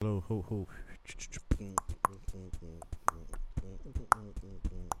cool.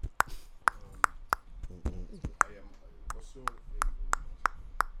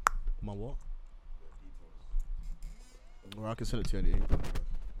 My what? Well, I can send it to you.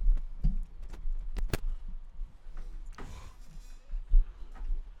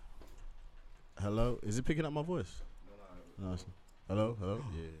 Hello? Is it picking up my voice? No. Hello?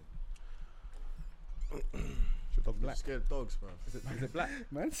 Yeah. Your dog black? Scared dogs, bro. Is it black?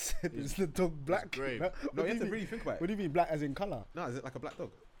 Man said, is the dog black? Grey. No, you have to really think about What it. do you mean black as in colour? No, is it like a black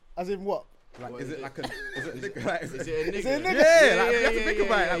dog? As in what? Like, What is is it it? like a? Is it like? Is Is it? it a nigga? Is it a nigga? Yeah, like you have to think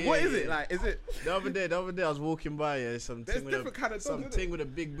about it. Like, what is yeah. it? Like, is it? The other day I was walking by, some There's thing with different kind of dogs, some innit? thing with a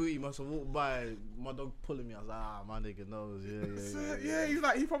big booty must have walked by. My dog pulling me. I was like, my nigga knows. Yeah, he's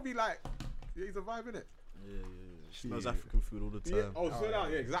like, he probably like, yeah, he's a vibe, innit? Yeah. Smells African food all the time. Yeah. Oh,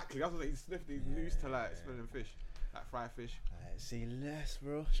 yeah, exactly. That's what he sniffed. He's used to like smelling fish, like fried fish. Alright, see less,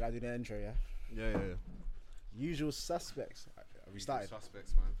 bro. Should I do the intro, yeah? Yeah. Usual suspects. Have we started?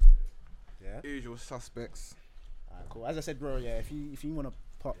 Suspects, man. Yeah? Usual suspects. Alright, cool. As I said, bro, yeah, if you want to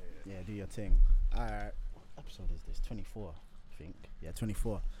pop, yeah, do your thing. Alright, what episode is this? 24, I think. Yeah,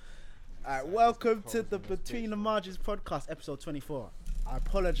 24. Alright, welcome to the Between the Margins podcast, episode 24. I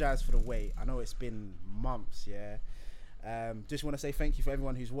apologize for the wait. I know it's been months, yeah. Just want to say thank you for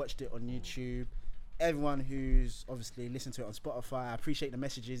everyone who's watched it on YouTube, everyone who's obviously listened to it on Spotify. I appreciate the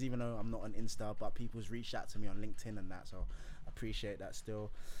messages, even though I'm not on Insta, but people's reached out to me on LinkedIn and that, so I appreciate that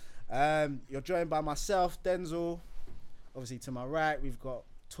still. You're joined by myself, Denzel. Obviously, to my right, we've got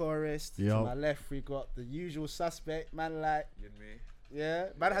Tourist. Yo. To my left, we've got the usual suspect, man. Like, You and me. yeah,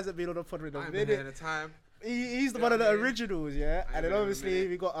 man hasn't been on the pod in a I'm here in minute. the time. He's the Yeah, one of the man. originals, yeah. I And then ain't been in a obviously minute.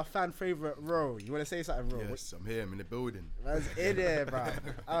 we got a fan favorite, Ro. You want to say something, Ro? Yes, I'm here. I'm in the building. Man's in there, bro.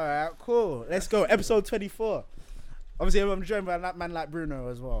 All right, cool. Let's go. Episode 24. Obviously, I'm joined by a man like Bruno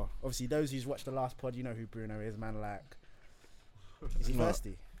as well. Obviously, those who's watched the last pod, you know who Bruno is. Man like, is he No.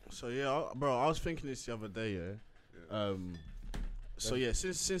 thirsty? So yeah, bro, I was thinking this the other day, yeah. So yeah,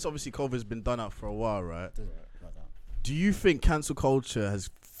 since obviously COVID's been done out for a while, right? Do you think cancel culture has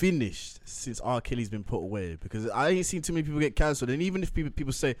finished since R. Kelly's been put away? Because I ain't seen too many people get cancelled, and even if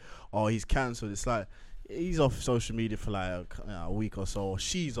people say, "Oh, he's cancelled," it's like he's off social media for like a week or so, or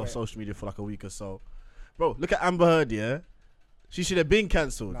she's off social media for like a week or so. Bro, look at Amber Heard, yeah. She should have been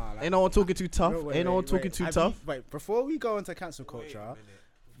cancelled. Nah, like- Ain't no one talking too tough. No, Ain't no one talking too Have tough. you- wait, before we go into cancel culture,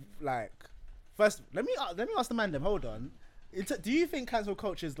 like, first, let me ask the man them. Hold on. Do you think cancel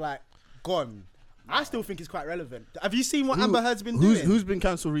culture is like gone? I still think it's quite relevant. Have you seen what Amber Heard's been doing? Who's been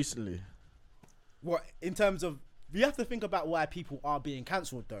cancelled recently? What in terms of? You have to think about why people are being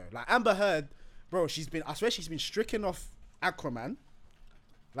cancelled though. Like Amber Heard, bro, I swear she's been stricken off Aquaman.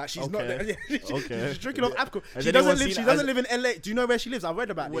 Like she's Okay. not. Okay. She's stricken off Aquaman. Has She anyone doesn't live. seen- She doesn't live in LA. Do you know where she lives? I read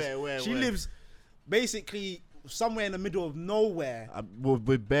about this. Where? She lives basically somewhere in the middle of nowhere.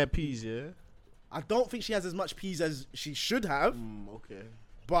 With bare peas, yeah. I don't think she has as much peas as she should have, Okay.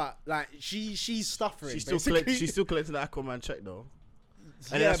 but like she's suffering. She's still collecting the Aquaman check though.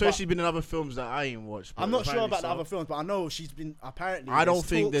 And Yeah, I swear but she's been in other films that I ain't watched. but I'm not sure apparently about the so. other films, but I know she's been apparently. I don't there's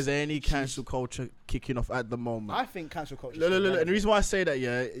think talks- there's any cancel culture kicking off at the moment. I think cancel culture. Look. And the reason why I say that,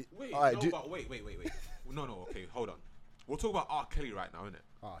 yeah. Wait, alright, no, but wait. No, okay, hold on. We'll talk about R. Kelly right now, innit?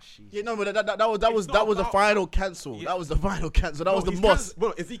 Oh shit. Yeah, no, but that was It's not the about- final cancel. Yeah. That was the final cancel. That was the he's most.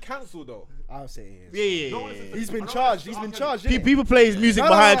 Well, is he cancelled though? I'll say it is. Yeah. No, it's- He's been I know charged. it's He's R. been Kelly. charged. Pe- innit? People play his music No,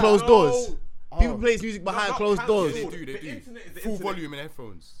 behind no, closed no. doors. People Oh. play his music behind Not closed doors. cancelled. They do, they The do. internet is the Full internet. volume in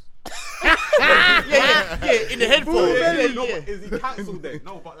headphones. Yeah, in the headphones. No, Yeah. but is he cancelled then?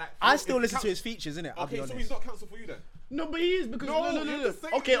 No, but like I is still he listen to can- his features, innit? I'll be Okay, so honest. he's not cancelled for you then. No, but he is because No, no. you're just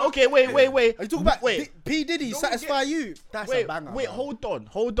saying Okay, that. wait. Are you talking about wait, P Diddy? No, Satisfy you? That's a banger. wait, man. hold on.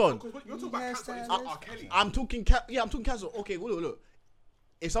 Because you're talking about Yes, cancel. It's I not is. R. Kelly. I'm talking cancel. Okay, look.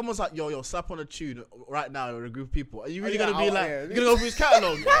 If someone's like, yo, slap on a tune right now with a group of people, are you really you gonna gonna- be oh, like, yeah. you're gonna go through his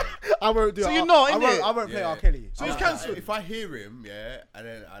catalogue? I won't do So it. you're not, I innit? won't play Yeah. R. Kelly. So he's I- cancelled. If I hear him, yeah, and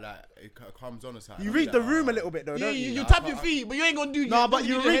then it comes on a side. You I'll read be the like, room a "Ah." little bit though, Yeah, don't you you? tap your feet, but you ain't gonna do. Nah, but don't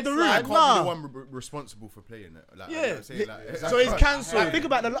you do read the head room. I slide. can't Nah. be the one responsible for playing it. Like, Yeah. you know what I'm saying? Like, So he's cancelled. Like, think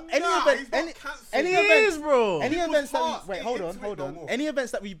about any Nah, event, he's not cancelled. any He events, is, bro. any People's events that hearts we, wait, get hold into it no on. more. Any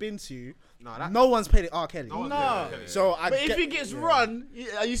events that we've been to, Nah, that- no one's played it R. Kelly. No one's Nah. playing it. So I But if get- he gets yeah. run,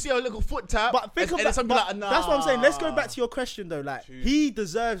 you see a little foot tap. But think and about then something but like, nah. that's what I'm saying. Let's go back to your question though. Like True. he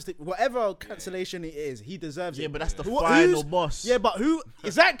deserves it. Whatever cancellation it is, he deserves it. Yeah, but that's the Who- final who's- boss. Yeah, but who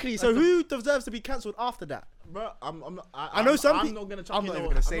exactly? So who deserves to be cancelled after that? Bro, I'm not. I know some I'm peop- not gonna chuck I'm in not no. even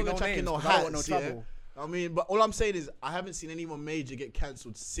gonna say I'm no not gonna chuck in names no 'cause I don't want no hats, yeah? trouble. I mean, but all I'm saying is I haven't seen anyone major get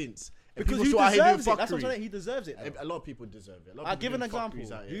cancelled since, And Because people he still out here doing deserves it. That's what I'm fuckery. saying. He deserves it. A lot of people deserve it. A lot of I'll people give an doing example.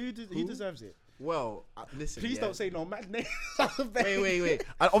 fuckeries out here. He deserves it. Well, listen. Please yeah. don't say no mad names. Wait.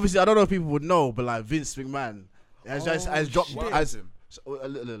 Obviously, I don't know if people would know, but like Vince McMahon has dropped What as. him?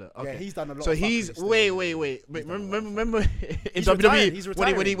 Okay. Yeah, he's done a lot. So of he's fuckery wait. He's done a lot of Remember in He's retired, he's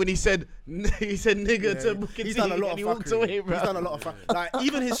WWE when he said nigga to Booker He's T done a lot and of he walked fuckery. away, bro. He's done a lot of like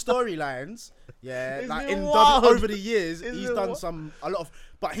even his storylines. Yeah, It's like been in wild. over the years, It's he's been done wild. a lot of.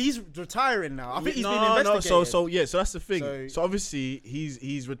 But he's retiring now. I think he's been No, investigated. so that's the thing. So- So obviously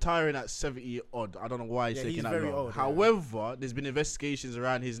he's retiring at 70 odd. I don't know why he's Yeah, taking he's that very long. old, yeah. However, there's been investigations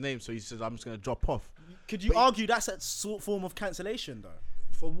around his name, so he says I'm just gonna drop off. Could you argue that's a sort form of cancellation though?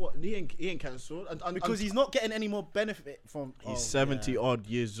 For what? He ain't cancelled. Because he's not getting any more benefit from. He's oh, 70 yeah. odd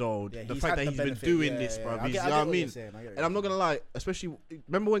years old. Yeah, the he's fact had that the he's been benefit, doing yeah, this, yeah. bro. I You get know what I what you're mean? saying, I get what And I'm not you're gonna lie, especially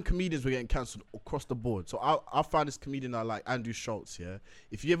remember when comedians were getting cancelled across the board. So I found this comedian I like, Andrew Schultz. Yeah,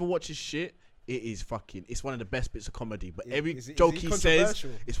 if you ever watch his shit, it is fucking. It's one of the best bits of comedy. But every joke he says,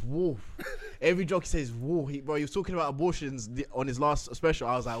 controversial? it's woo. Every joke he says, woo. He was talking about abortions on his last special.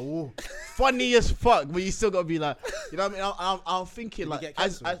 I was like, woo, funny as fuck. But you still gotta be like, you know what I mean? I'm thinking Did he like, get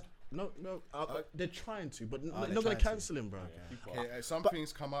cancelled? no, they're trying to, but they're they're not gonna trying to. cancel him, bro. Okay,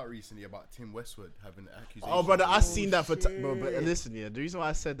 something's come out recently about Tim Westwood having accusations. Oh, brother, I seen that for shit. bro. But listen, yeah, the reason why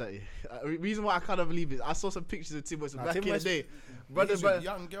I said that, the reason why I can't believe it, I saw some pictures of Tim Westwood back Tim in the day. Brothers Brother, with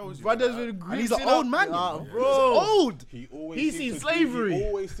young girls. you brothers know, with And he's groups an in old up- man, Nah, you know. bro. He's old. He always He's seems seen to slavery. He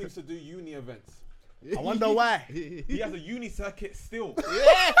always seems to do uni events. I wonder why. He has a uni circuit still.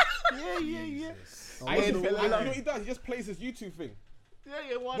 Yeah. I used to wonder feel why. like, you know what he does? He just plays his YouTube thing.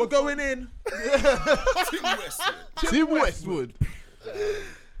 Yeah, one We're going in. Tim Westwood. Tim Westwood.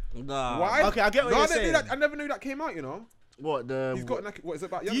 Nah. Why? Okay, I get what no, you're I didn't saying. know that. I never knew that came out. You know, What the? he's got like, what is it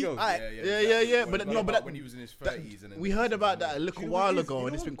about young You- girls? Yeah, but no, but that- when he was in his 30s, and then we heard about that a Do little you know what while it is? ago, You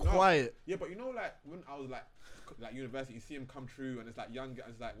and it's know- been no. quiet. Yeah, but you know, like when I was like university, you see him come through, and it's like young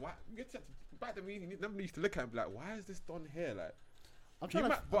guys. Like, why? You get to, back then, we never used to look at him like, why is this done here? Like, I'm trying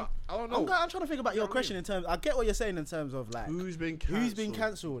to. but I don't know. I'm trying to think about your know what I question in terms. I get what you're saying in terms of like Who's been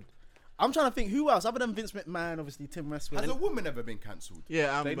cancelled. I'm trying to think who else other than Vince McMahon, obviously Tim Westwood. has a woman ever been cancelled?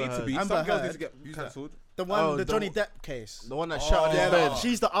 Yeah, They Amber need to Heard. be. Amber Some girls Heard. need to get Who's that? cancelled. the one, Oh, the the Johnny one- Depp case. The one that shot on yeah, his bed.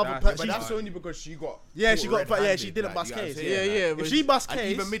 She's the other That's- person. but But that's She's- only because she got. Yeah, she got. But yeah, she red-handed, didn't like, bust you know what I'm case. saying? Yeah, yeah. If but she bust And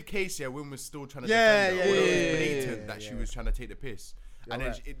case, even mid case, yeah, women was still trying to Yeah, defend her. yeah, Although it yeah, was yeah, blatant yeah, that she yeah. was trying to take the piss. You're And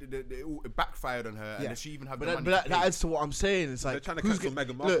then right. it backfired on her, and Yeah. then she even had But the that, money but to that pay. adds to what I'm saying. It's like They're trying to who's cancel get-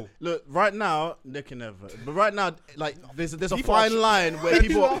 Meghan Markle. Look, right now they can never. But right now, like there's a People are fine line where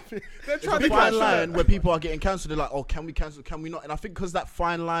people. They're There's trying a to fine cancel line her. where people are getting cancelled. They're like, oh, can we cancel? Can we not? And I think because that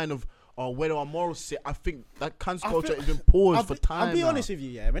fine line of where do our morals sit, I think that cancel I culture feel- has been paused for time. I'll be now. honest with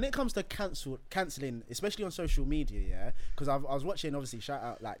you, yeah. When it comes to cancelling, especially on social media, yeah, because I was watching, obviously, shout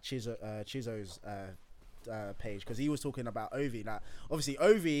out like Chizo's page, because he was talking about Ovi. Like, obviously,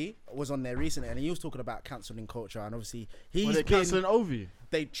 Ovi was on there recently, and he was talking about cancelling culture, and obviously, Were he's they been. cancelling Ovi?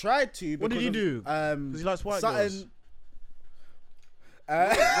 They tried to. What did because he of, do? 'Cause he likes white girls.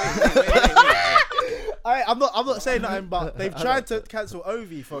 I'm not saying nothing, but they've tried to cancel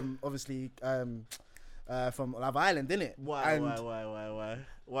Ovi from obviously from Love Island, didn't it? Why?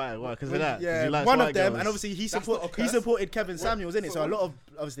 Because of that. 'Cause Yeah, he likes one white of them, girls. and obviously he That's not a curse. supported Kevin Samuels, innit? So a lot of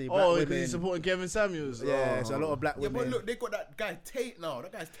obviously black Oh, because women. he's supporting Kevin Samuels. Yeah, Oh. so a lot of black Yeah, women. but look, they got that guy Tate now.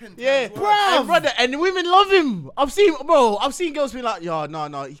 That guy's 10 Yeah, times worse. and brother, and the women love him. I've seen girls be like, "Yo,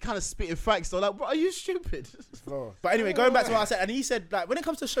 no, he kind of spitting facts." Though, like, bro, are you stupid? But anyway, going back to what I said, and he said like when it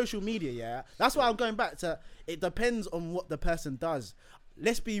comes to social media, yeah, that's why I'm going back to. It depends on what the person does.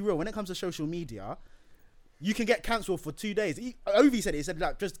 Let's be real. When it comes to social media, you can get cancelled for 2 days. Ovi said it. He said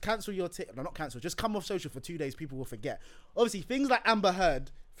like just cancel your no, not cancel. Just come off social for 2 days. People will forget. Obviously, things like Amber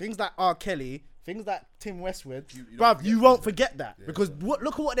Heard, things like R. Kelly, things like Tim Westwood, bruv, you won't forget that because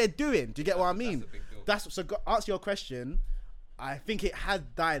look at what they're doing. Do you get what I mean? That's a big deal. That's so. Answer your question. I think it has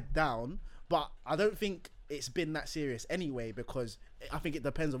died down, but I don't think it's been that serious anyway because I think it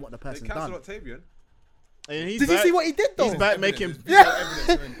depends on what the They person's cancelled done. Octavian. And he's Did you back- see what he did though? He's back making. Evidence, there's visual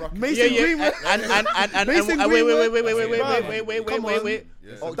evidence in Brock. Mason Greenwood. And Mason wait, Greenwood. Come on. wait.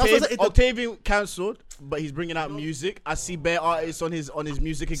 Yeah. That's what I said, Octavian cancelled, but he's bringing out music. I see bare artists on his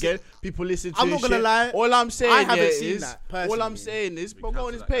music again. People listen to I'm his not gonna shit. lie, All I'm saying I haven't is, seen that, personally. all I'm saying is, bro, go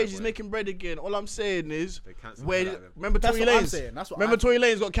on his cancelled that page. guy, He's boy. making bread again. All I'm saying is, They cancelled when that guy. remember That's Tory what I'm Lanez? saying. That's what Remember I'm- Tory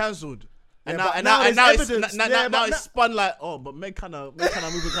Lanez got cancelled. And Yeah, now, but and now now, and there's now, it's, evidence. now, Yeah, now but it's spun like, oh, but Meg kind of moving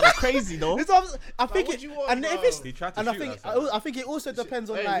kind of crazy though. It's obvious- I think what it, you want, and if bro? it's, He tried to and I shoot think, us, man. I think it also depends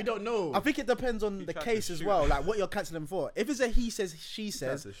on Hey, like, we don't know. I think it depends on the tried to case as shoot well, us. like what you're cancelling for. If it's a he says, she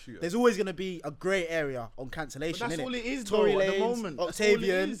says, to shoot us. there's always gonna be a grey area on cancellation. But that's innit? all it is, Tory though, at the Lanez, moment. That's all it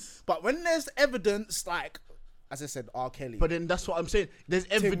Octavian. is. But when there's evidence, like as I said, R. Kelly. But then that's what I'm saying. There's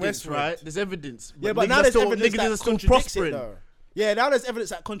evidence, Westwood. right? There's evidence. yeah, but niggas now are there's still, evidence niggas that are still contradicts it prospering. though. Yeah, now there's evidence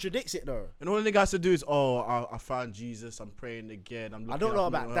that contradicts it though. And all the nigga has to do is, oh, I found Jesus. I'm praying again. I'm. I don't know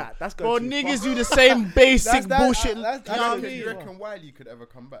about that. That's going Bro, too niggas far. do the same basic That's- bullshit. that's- you know what I that's- mean? You reckon Wiley could ever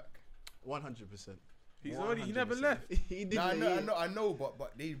come back? 100%. He never 100%. left. He did. Nah, I he- know,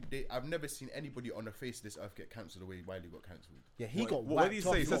 but they, I've never seen anybody on the face of this earth get cancelled the way Wiley got cancelled. Yeah, he got. What did he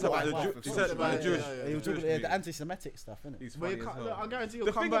say? He said got about the wiped He off. said about the Jewish. yeah, He was Jewish talking community. the anti-Semitic stuff, innit? He's But funny you as can't, hell. I guarantee you'll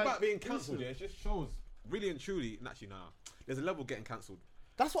The come thing back. about being cancelled, yeah, it just shows really and truly. And actually, nah, there's a level getting cancelled.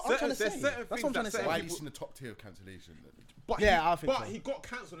 That's what I'm trying to say. There's certain That's things what I'm trying that to say. certain Wiley's people- in the top tier of cancellation. But Yeah, he, I think but so. he got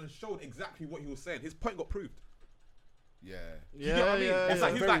cancelled and showed exactly what he was saying. His point got proved. Yeah. You get what I mean? It's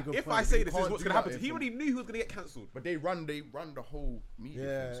like he's Very like, good if point. I say You this is can't what's do gonna that happen. if He you- already knew he was gonna get cancelled. But they run the whole media.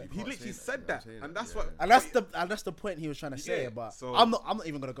 Yeah. thing, so you He can't literally say said you know that, what I'm saying? and that's Yeah. what. And that's the point he was trying to say. Yeah, But so- I'm not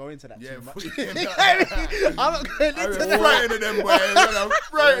even gonna go into that Yeah, too much. fully. I'm not going I into was that. frightening them boys. I'm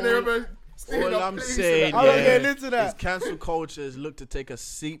frightening them. All I'm saying, I'm not yeah, getting into is that. cancel culture has looked to take a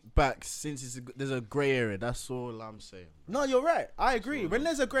seat back since there's a grey area. That's all I'm saying. No, you're right. I agree. When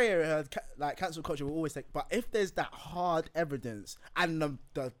there's a grey area, like cancel culture will always take. But if there's that hard evidence and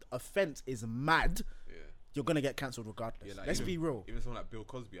the offense is mad, Yeah. you're gonna get cancelled regardless. Yeah, like Let's even- be real. Even someone like Bill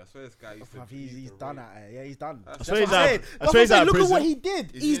Cosby, I swear this guy used to. Bruv, used he's to done rape. at it. Yeah, he's done. I That's swear what he's I'm out. saying. I That's swear what I'm he's out saying. of Look at what prison. he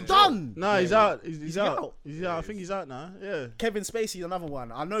did. Is He's he in done. No, he's out. He's Is he out. out? He's out. I think he's out now. Yeah. Kevin Spacey, another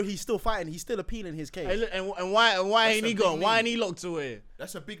one. I know he's still fighting. He's still appealing his case. Hey, look, and why That's ain't a he big gone? Why name. ain't he locked away?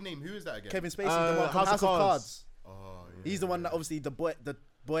 That's a big name. Who is that again? Kevin Spacey, the one from House of House of Cards. Cards. Oh, yeah. He's the one that obviously the boys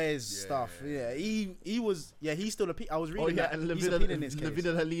Yeah, stuff. yeah, Yeah, he was. Yeah, he's still I was Oh reading yeah, that. and He's appealing his case.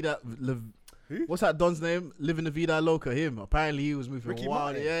 Levida Halida. Who? What's that Don's name? Living the Vida Loca. Him. Apparently he was moving Ricky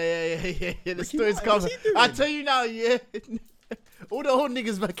wild. Martin. Yeah. The Ricky story's Martin, coming. what's he doing? I tell you now, yeah. All the old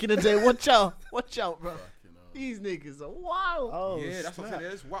niggas back in the day. Watch out, bro. Fucking hell. These niggas are wild. Oh, Yeah, that's what I'm snap.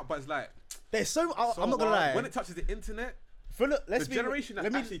 saying. It's wow, but it's like. There's so. I'm not gonna wild. lie. When it touches the internet, For look, let's the be. generation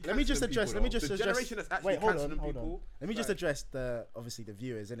that's actually let me just cancelling address. people, Let me though. just The address. generation that's actually Wait, hold on, cancelling hold on. people, Let me just like- address the obviously the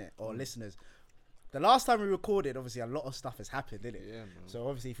viewers, innit, or listeners. The last time we recorded, obviously a lot of stuff has happened, innit? Yeah, man. So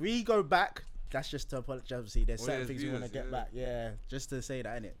obviously, if we go back, that's just to apologize. Obviously, there's Oh, certain yeah, things we want to viewers, get yeah. back. Yeah, just to say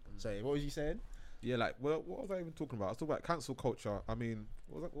that, innit? Sorry, what was you saying? Yeah, like, what was I even talking about? I was talking about cancel culture. I mean,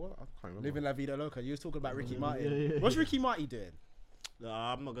 what was that? What? I can't remember. Living La Vida Loca. You was talking about Ricky Yeah, Martin. yeah. What's Ricky Martin doing?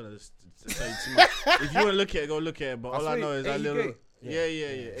 Nah, I'm not gonna tell you too much. If you wanna look at it, go look at it. But all I swear, know is ain't that he little.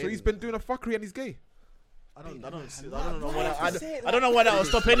 gay? Yeah. So he's been doing a fuckery and he's gay. I don't know Why why that. would you say it I don't know why that will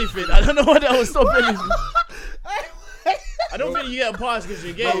stop anything. I don't know why that will stop anything. I don't think you get a pass because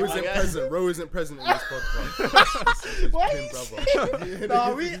you're gay. Ro my isn't guy. present. Ro isn't present in this podcast. This is his Why twin you brother.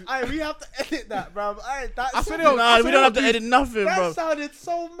 No, we have to edit that, bro. I swear Nah, we don't have to edit nothing, That bro. sounded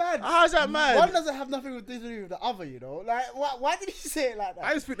so mad. How's that mad? One doesn't have nothing to do with the other, you know. Like, why did he say it like that?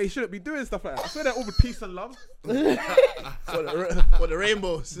 I just think they shouldn't be doing stuff like that. I swear they're all with peace and love. For the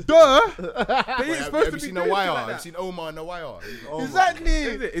rainbows. Duh. They ain't Have supposed you to be seen doing The shit Wire? like Have you that. seen Omar and The Wire? Exactly.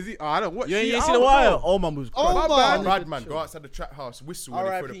 Is it? Is he? Oh, I don't watch. You ain't I seen don't the wire? know. Oh, man was. Oh, My man. bad. Radman, go outside the trap house, whistle when they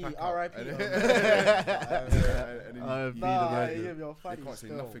throw the R.I.P. pack out. R.I.P. And R.I.p. Nah, the yeah, man. you're They funny can't say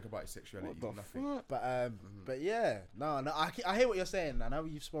still. nothing about his sexuality. What the Nothing. fuck? But yeah, no, I hear what you're saying. I know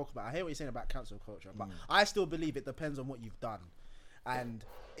you've spoke about. I hear what you're saying about cancel culture, but I still believe it depends on what you've done, and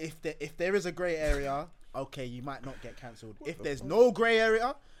if there is a grey area, okay, you might not get cancelled. If there's no grey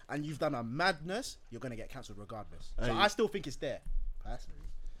area and you've done a madness, you're gonna get cancelled regardless. So Hey. I still think it's there, personally.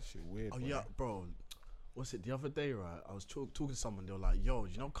 Shit weird. Oh boy. yeah, bro. What's it? The other day, right? I was talking to someone. They were like, "Yo,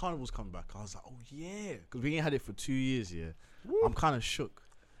 you know, Carnival's coming back." I was like, "Oh yeah," because we ain't had it for 2 years. Yeah, I'm kind of shook.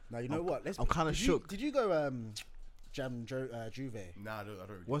 Now you know what? I'm kinda shook. Did you go Jam Juve? Nah, I don't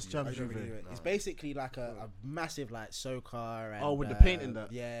really What's do Jam that. I don't really do Juve? it. It's basically like a massive like soca and Oh, with the paint and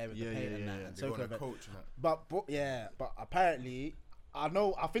that? Yeah, with Yeah, the paint yeah, and yeah, that. yeah. And They go on soca a event. coach and that. But apparently,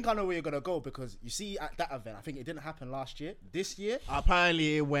 I think I know where you're gonna go because you see at that event, I think it didn't happen last year. This year,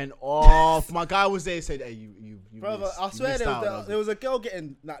 Apparently, it went off. My guy was there. He said, "Hey, you brother, missed, I you swear missed out." there was a girl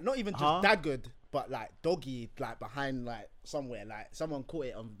getting like not even just Huh? daggered, but like doggy like behind like somewhere. Like someone caught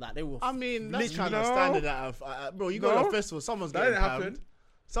it on like they were. I mean, that's literally- kind of standard. Bro, you go to a festival, someone's That getting didn't pammed. happen.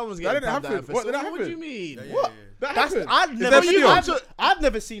 Someone's That getting didn't tabbed that happen. What episode. did that What do you happen? mean? Yeah, What? That That's happened. I've Is never there seen. video? I've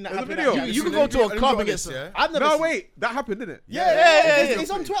never seen that There's a happen. video. Actually. You can go to a Let me club be and get honest, some. yeah? I've never. No, seen, wait, that happened, didn't it? Yeah. yeah. It's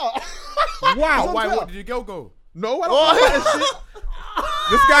on Twitter. Wow. on Why? Twitter. What did your girl go? No, I don't know that shit.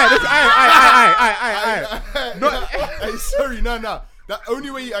 This guy, aye. No, hey, sorry, no. That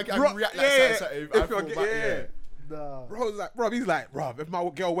only way I can react like that. If I you're thought get- about, yeah. Nah. Bro, he's like, bro, if my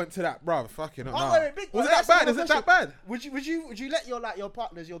girl went to that, bro, fucking hell, Oh, nah. wait, big- Was it that's that bad? the Is it question. that bad? Would you let your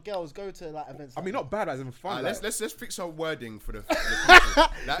partners, your girls, go to like events? I mean, not bad, as in fun. Let's like- fix our wording for the people.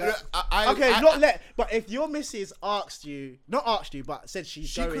 Not let. But if your missus not asked you, but said she's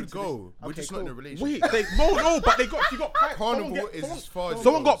She going could to go. this- We're just okay, not in a cool. relationship. Wait, but she got piped. Carnival is as far as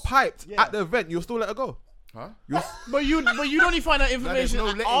Someone it got goes. piped Yeah. at the event. You'll still let her go. Huh? But you only find that information no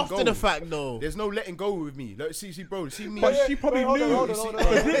letting after go. the fact, though. There's no letting go with me. Look, see, bro, see me. But she probably hold on, knew. hold on, You see, hold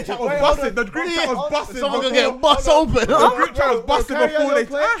the on. group chat was Wait, hold busted. on. The group chat was busted. Someone gonna before- get bust open. The group chat was busted Carry on, before they.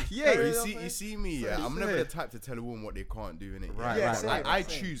 play. Yeah. You see me, yeah. I'm never the type to tell a woman what they can't do, innit? Right, Yeah, right, same, right. I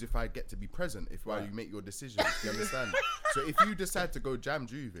same. choose if I get to be present, if while you make your decisions. Do you understand? So if you decide to go jam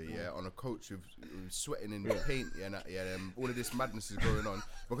Juve, yeah, on a coach with sweating in the paint, all of this madness is going on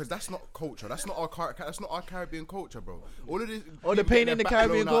because that's not culture. That's not our Caribbean culture, bro. All of this. Oh, the people paint getting in the their back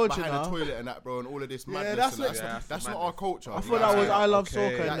Caribbean blown out culture, behind nah. the toilet and that, bro, and all of this madness. that's and what- that. That's not madness. our culture. I thought that was I Love Soccer.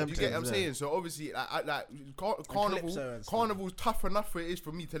 Okay. and Like, them you get what I'm things, saying? So obviously, Calypso carnival, and stuff. carnival's tough enough for it is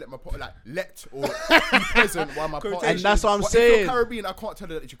for me to let my let or be present while my partner. And that's what I'm But If saying. you're Caribbean, I can't tell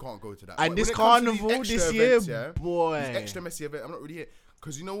her that you can't go to that. And But this when it comes to these carnival extra this year, events, boy. these extra messy event, I'm not really it.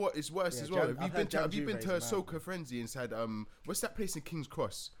 Because you know what? It's worse Yeah, as well. Jam- I've heard Have you Jam been to a Juve is mad. Soca Frenzy inside what's that place in King's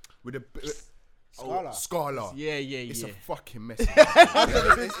Cross with a Scala. Scala? Yeah. It's a Yeah. fucking mess. I've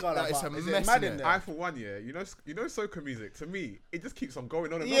never been Scala, That is but a is it mess mad in in there. there? I for one, you know soca music. To me, it just keeps on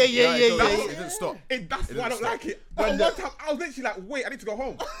going on and Yeah, on. yeah, It yeah. doesn't stop. That's It why I doesn't don't like it. One time, I was literally like, wait, I need to go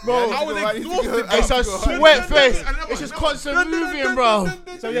home. Bro, I was I need to go exhausted. home. It's a Go home. sweat fest. And I'm It's just like, constant moving, bro.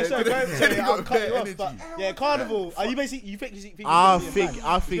 So yeah, so go, They sorry, got I'll cut bare you off. energy. But yeah, carnival. Are you basically you think? I it's gonna be think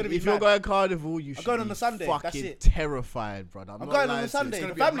mad? It's gonna be if you're mad. going carnival, you should going be on a Sunday, that's fucking it. terrified, brother. I'm going on a Sunday, gonna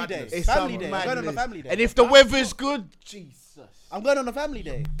the be a family day. madness. It's Family a day. I'm going on a madness. family day. And if the weather's good, Jesus. I'm going on a family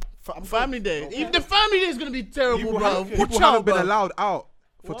day. Family day. Even the family day is gonna be terrible, People bro. haven't- people Watch haven't out, been bro. allowed out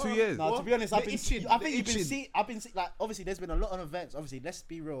for What? 2 years. No, to be honest, The itching, I the think you've been itching. seeing. I've been like obviously there's been a lot of events. Obviously, let's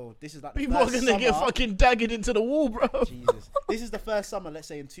be real. This is like the People are first gonna get summer- fucking daggered into the wall, bro. Jesus, this is the first summer, let's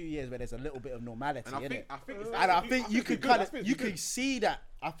say in 2 years, where there's a little bit of normality And I in think, it. I think, it's And I actually- think you it's could good. kind I of think you it's good. could see that.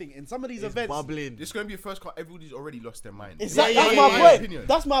 I think in some of these It's events, bubbling. This is going to be the first car. Everybody's already lost their mind. Exactly. Yeah, That's yeah, my yeah, point. yeah.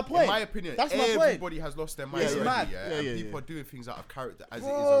 That's my point. In my opinion, That's my point. everybody has lost their mind It's already. mad. Yeah, Yeah, and yeah, people yeah. are doing things out of character as Bro.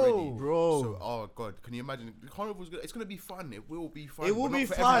 it is already. Bro. So, oh god, can you imagine? The carnival's gonna, it's gonna be fun. It will be fun. It will but not be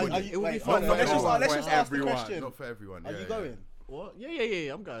for fun. everybody. It will be Wait, fun. hold on, let's just everyone. let's just ask the Everyone. question. Not for everyone. Are yeah, you yeah. going? What?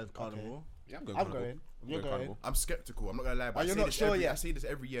 Yeah. I'm going carnival. Yeah, I'm going. I'm Carnival. going. I'm You're going going. Carnival. I'm skeptical. I'm not gonna lie, but Oh, I you're say not this sure every, yet? I say this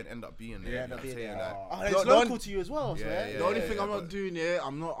every year and end up being there. Yeah, I'm not being saying, there. like, Oh, it's The local only- to you as well. Yeah, swear. yeah, The only yeah, thing I'm but- not doing here,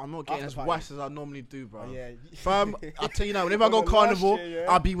 I'm not getting as After washed as I normally do, bro. Oh, yeah. Fam, I'll tell you now, whenever I go Well, last carnival, year, yeah.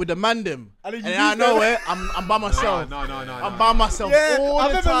 I'll be with the man them. And And then you I use know them. it, I'm by myself. No. I'm by myself Yeah, all I the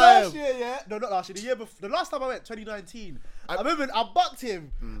remember time. last year, yeah. No, not last year. The year before. The last time I went, 2019. I remember I bucked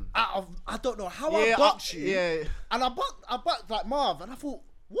him. I don't know how I Yeah, bucked you. yeah. And I bucked like Marv, and I thought,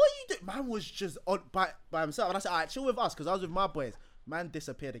 what are you doing? Man was just on by himself, and I said, all right, chill with us, because I was with my boys. Man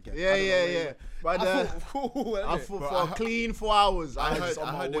disappeared again. Yeah, I don't know yeah, where he yeah. went. But, I thought, cool, I innit? thought But for I a heard- clean 4 hours, I I was heard, just on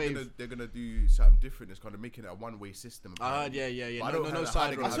I my heard wave. they're gonna do something different. It's kind of making it a one-way system. I heard, yeah. But I No, don't no know how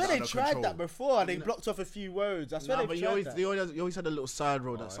side they roads. I swear Under they tried control. that before, and they blocked off a few roads. I swear Nah, they but you tried always, that. you always had a little side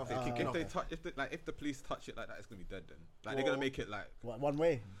road that something I think kicking if off. they touch, if the police touch it like that, it's gonna be dead. Then, like they're gonna make it like One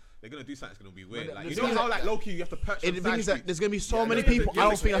way. they're gonna do something. It's gonna be weird. But Like the you thing know is how that- like low key you have to purchase. And the thing is that there's gonna be so Yeah, many yeah, yeah, people. yeah, I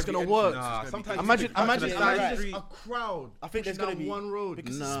don't yeah, think that's yeah, gonna yeah, work. Nah, It's sometimes gonna be Imagine, you can imagine, touch on a side imagine street. a crowd. I think there's pushing gonna down be one road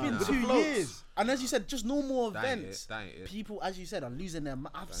because Nah. it's been With the 2 floats. years, and as you said, just no more That ain't it, events. that ain't it. People, as you said, are losing their.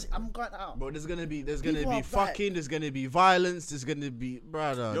 I'm going out. Bro, there's gonna be People are back. fucking, there's gonna be violence, there's gonna be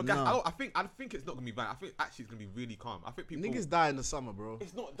brother. Yo, guys, No. I think it's not gonna be bad. I think actually it's gonna be really calm. I think people. Niggas die in the summer, bro.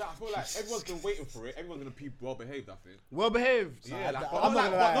 It's not that. I feel like everyone's been waiting for it. Everyone's gonna be well behaved. I think. Well behaved. Yeah, like, I'm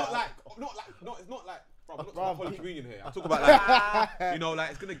not gonna lie. It's not like. Bro, I'm not Bruv, talking about Holy Communion here. I'm talking about like, you know, like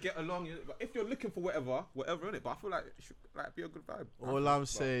it's gonna get along. But if you're looking for whatever in it, but I feel like it should like be a good vibe. All I'm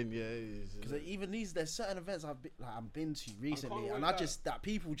saying, yeah, is Because even there's certain events I've been to recently, can't and wait I just that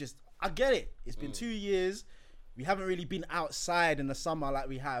people just I get it. It's been 2 years. We haven't really been outside in the summer like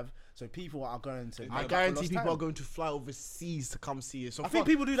we have, so people are going to. I make up for guarantee lost people time. are going to fly overseas to come see it. So I think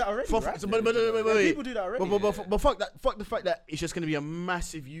people do that already, right? but Yeah, wait. people do that already. But fuck that. Fuck the fact that it's just gonna be a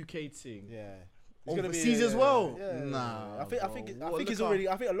massive UK thing. Yeah. It's gonna be, overseas as well. yeah. Nah, I think bro. it's Look already.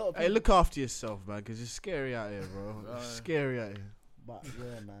 I think a lot of people. Hey, look after yourself, man, because it's scary out here, bro. It's scary out here. But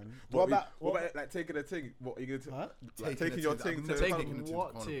yeah, man. What about like taking a thing? What are you gonna Huh? like taking your thing to Taking carnival? to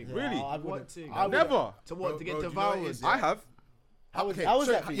what the thing? Yeah, Really? I What wouldn't- thing? I wouldn't- Never. To what? To get Bro, do you know what it devoured? is, I have. How was Okay,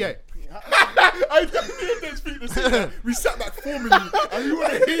 that so, for you? yeah. I didn't speak the same. We sat back formally, and you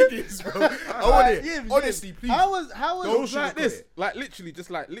want to hear this, bro. I want it. Yeah, Honestly, please. How was It Don't was like sugarcoat this, it. like literally,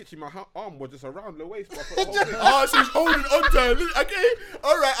 my arm was just around the waist. But Oh, so he's holding on to her. Okay,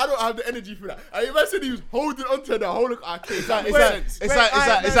 all right. I don't have the energy for that. I imagine he was holding on to the whole. Okay, It's that like, makes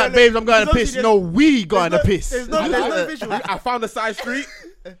sense. babes, I'm going to There's piss. obviously- No, we going to piss. There's no visual. I found a side street.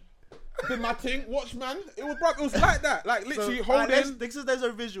 Did my thing, watch man. It was like that, like literally holding. There's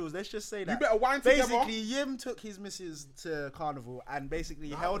no visuals. Let's just say that. You better wind together. Basically, Yim took his missus to carnival and basically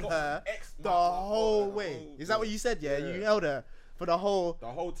held not her ex- the not- whole not- way. oh, Is that what you said? Yeah, yeah. you held her for the whole. The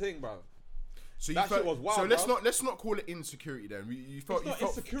whole thing, bro. So That shit was wild, So bro. let's not call it insecurity then. You felt It's not you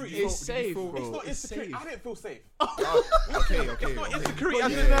felt, insecurity. you It's felt- you safe, felt- bro. It's not It's insecurity. safe. I didn't feel safe. Okay. Not okay. insecurity. You I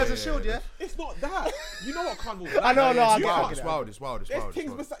didn't know as a yeah, shield, yeah? It's not that. You know what carnival? I know, no, I You get can't- it. It's wild. There's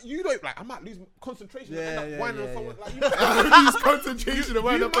things beside you don't like. I might lose concentration and Yeah, end up yeah, whining on yeah, someone. yeah. Like, you know, Lose concentration and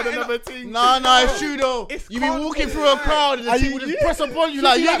wind you up on might end another up- thing. Nah, it's true though. It's You be walking carnival, through a right? crowd and the Are team you- will just yeah. press upon you She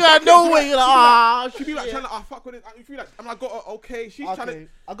like be you like, ain't got fuck no it. way. You're like, ah. She be like trying to fuck with it. You feel like I got her okay. She's trying Okay, to.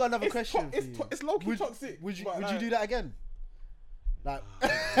 I got another It's question. to- for you. it's low-key toxic, Would you but would you like- do that again? Like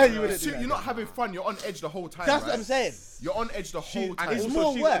you wouldn't do So that you're not again. having fun. You're on edge the whole time. That's right? what I'm saying. You're on edge the whole And time. It's also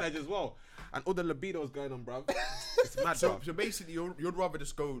more she's work. on edge as well. And all the libido is going on, bruv. It's mad, So, bruv. so basically, you'd rather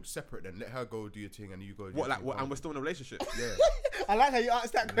just go separate then. Let her go do your thing and you go. Do What your like thing. what? And we're still in a relationship. Yeah. I like how you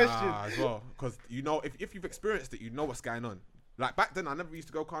asked that question. Nah, as well, because you know if you've experienced it, you know what's going on. Like back then, I never used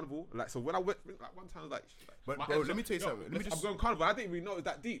to go carnival. Like so, when I went, like one time, I was like, But, my bro, ex- let me tell you yo, something. Let me listen, just- I'm going carnival. I didn't even know it was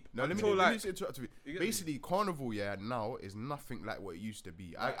that deep. No, let me Until, like, interrupt you. you get me? Basically, carnival, now is nothing like what it used to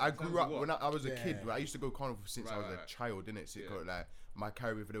be. Right, I in terms grew of up what? when I was a Yeah. kid. I used to go carnival since I Right, was right, a right. child, didn't it? So Yeah. like my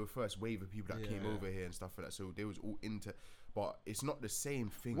Caribbean, they were the first wave of people that came Yeah. over here and stuff like that. So they was all into, but it's not the same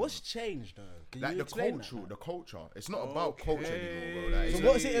thing. What's changed though? Can like you the explain culture, that? the culture. It's not about culture anymore, bro. Like, So it's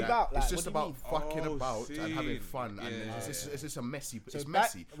what is like- it about? Like, it's just what do you about fucking Oh, about and having see. fun, and Yeah. it's just a messy. So It's back-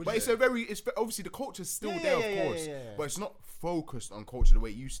 messy, would but you it's say- a very. It's obviously the culture's still Yeah, there, yeah, of yeah, course, yeah, yeah. but it's not focused on culture the way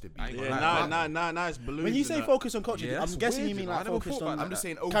it used to be. I ain't Yeah, gonna lie. now it's balloons. When you and say that. focus on culture, Yeah, that's I'm guessing weird, you mean you know. like I never focused thought about on. that. I'm just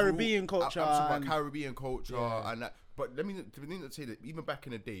saying overall, Caribbean culture I'm talking about and- Caribbean culture Yeah. and that. But let me not say that even back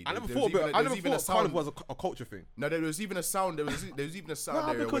in the day, I never there was thought even about. a- I there was never even a thought sound. carnival was a culture thing. No, there was even a sound. There was even a sound No,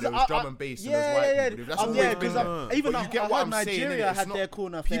 area where because there was drum and bass and there was white people. That's always yeah, been because there. even But you get I what heard I'm saying, Nigeria innit? It's had not- their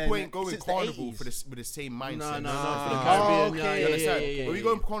corner. People ain't going since the carnival 80s. with the same mindset. No, for the Oh, Caribbean. okay. Yeah, You yeah, understand? yeah, yeah, When we yeah.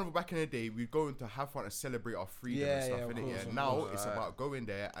 go to carnival back in the day, we're going to have fun and celebrate our freedom Yeah, and stuff, yeah, of innit? course, Yeah. of Now course. it's about going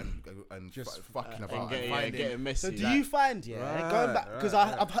there and Just, fucking about And and getting finding. messy. So do like- you find going back because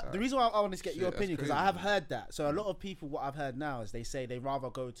the reason why I wanted to get your Shit, that's opinion because I crazy. have heard that. So a lot of people, what I've heard now is they say they rather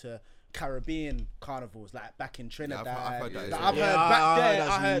go to Caribbean carnivals like back in Trinidad. I've heard that as Like, well. I've heard Yeah, back there.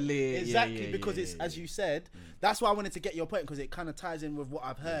 that's I heard lit. Yeah, exactly yeah, because yeah, it's yeah, as you said. That's why I wanted to get your point because it kind of ties in with what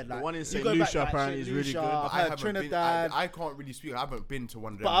I've heard. The Like one in you St. go back, Lucia like, apparently St. is really Lucia, good. I've I heard haven't Trinidad. been. I can't really speak. I haven't been to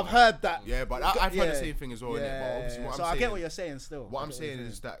one of them. But I've ones. heard that. Yeah, but I've heard the Yeah. same thing as well. innit? But obviously, what so I'm I saying get what you're saying still. What I I'm get saying you're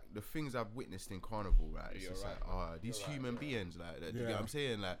is that the things I've witnessed in carnival, right? It's You're just right, like, these human beings, like, do you get Yeah. what I'm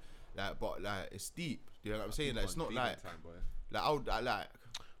saying? But it's deep. Do you know what I'm saying? Like, it's not Vegan like, time, boy. like,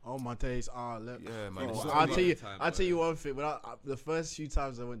 Oh my days! Look. yeah, man. Bro, it's not I'll really tell you. time, I'll boy. tell you one thing. The first few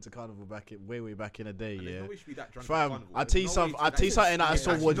times I went to carnival way back in the day, And there's yeah. no way you should be that drunk at Fam, carnival. I'll There's tell you no something. way I'll tell you something that I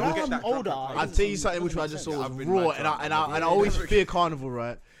saw was. Now get I'm that older. drunk at I'll tell you something which I doesn't just make saw sense. was I've been raw, mad and drunk, I man. always fear carnival,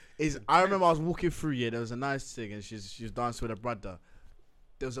 right? I remember I was walking through, yeah. There was a nice thing, and she's dancing with her brother.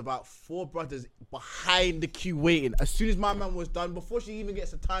 There was about 4 brothers behind the queue waiting. As soon as my man was done, before she even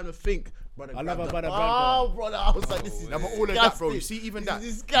gets the time to think, brother. I love her, grabbed brother, Oh, brother, I was like, this is No, but all of that, bro. You disgusting. see, even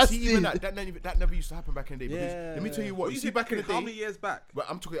This that. is See, even disgusting. that never used to happen back in the day. Because Yeah. let me tell you what. What You you see, back in the how many day. years back? But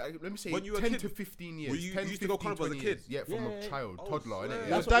I'm talking. Let me say, When you were a 10 kid, to 15 years. were you 10, used to go 15, carnival as a 20 years. kid? Yeah, from Yeah. a child, Oh, toddler, swear. innit? It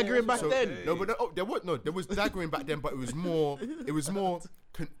Yeah. was daggering back So, then. no, but there was daggering back then, but it was more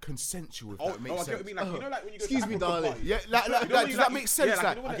consensual. If Oh, that makes I get sense. what you mean. Like, you know, like when you go Excuse to me, African darling. parties. Yeah, You know when does you that like- make sense? yeah, like,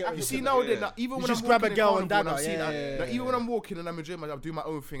 Like, you know when you African see parties, nowadays, yeah. like, even You when just I'm grab a walking in girl and carnival and dagger, I'm seeing yeah, that, yeah, like, yeah, even yeah. when I'm walking and I'm enjoying myself, doing my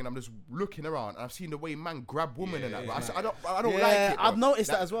own thing and I'm just looking around and I've seen the way man grab women and that. Yeah, But I don't Yeah, like it. I've bro. noticed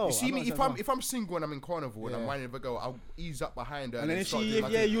that as well. You see I've me noticed if that as I'm well. if I'm single and I'm in carnival and I'm minding of a girl, I'll ease up behind her. And then if start she, doing my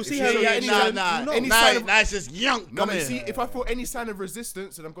yeah, thing. you'll If see she her. show Yeah, any nah, sign- nah, any nah, sign of- nah, it's just young. No, Come but you here. see, if I feel any sign of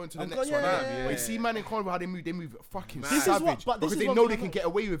resistance, then I'm going to the I'm next go- one. yeah. But you see, man, in carnival, how they move fucking This is savage. what- but this because is they what know we they have can it. get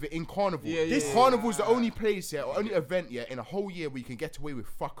away with it in carnival. Yeah, yeah, yeah. Carnival's the only place, yeah, or only event, yeah, in a whole year where you can get away with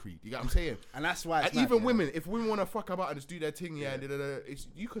fuckery. You get what I'm saying? And that's why. It's And mad, even yeah. women, if women want to fuck about and just do their thing, yeah,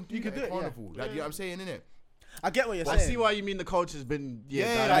 you can do You can that do in it, yeah. carnival. Like, you know what I'm saying, innit? I get what you're I saying. see why you mean the culture's been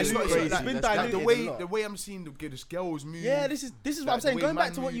Yeah, like, it's it's not- crazy. it's It's been like diluted the a way lot. the way I'm seeing the girls move. Yeah, this is what like I'm saying. the way Going back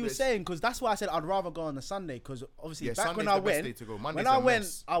man to what move, you were it's- saying, because that's why I said I'd rather go on a Sunday. Because obviously, Yeah, back Sunday's when the I best went, day to go. Monday's when I a went,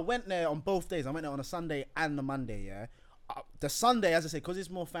 mess. I went there on both days. I went there on a Sunday and the Monday. Yeah, the Sunday, as I said, because it's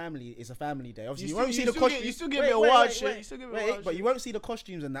more family. It's a family day. Obviously, you won't see the costumes. You still give me a wild shit. You still give me a wild But you won't see the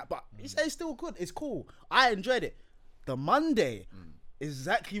costumes and that. But it's still good. It's cool. I enjoyed it. The Monday,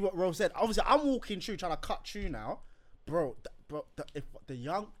 exactly what Rose said. Obviously, I'm walking through trying to cut through now, bro.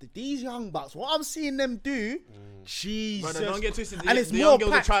 These young bucks, what I'm seeing them do, Jesus. Brother, don't get twisted. And it's the more young girls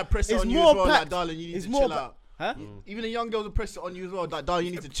will packed. try to press it It's on you more as well. Like, packed. darling, you need It's to more chill pa- out. Huh? Even the young girls will press it on you as well. Like, darling,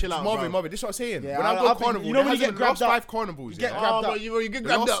 you need to chill out, Marvin, bro. this is what I'm saying. Yeah, when I I've go been- carnival, you know when there you get hasn't been the last grabbed up, 5 carnivals, you get yeah. grabbed Oh, up. but you get The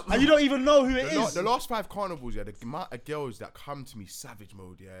grabbed last- up. And you don't even know who it is. The last 5 carnivals, yeah, the amount of girls that come to me savage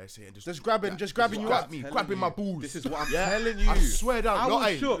mode, yeah, saying Just grabbing you grab up. me, grabbing my balls. This is what I'm Yeah. telling you. I swear down. I No, was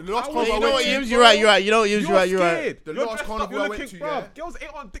hey, shook. the last I was carnival You I know went what, to, Yims? You're right. You're right. You know what, Yims? You're right. You're right. scared. The You're last dressed carnival up, you're I went looking, to, bruv, yeah. Girls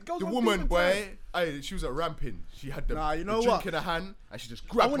ain't on. Girls The on woman, demon boy, time. hey, she was at ramping. She had the, Nah, you know the drink what? in her hand, and she just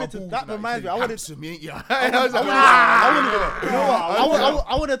grabbed my wanted to- balls. that and she reminds said, me, I wanted- "Handsome, ain't ya?"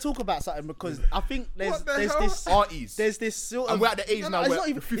 I want to talk about something because I think there's What the there's hell? this Aunties. there's this sort of And we're at the age now it's where not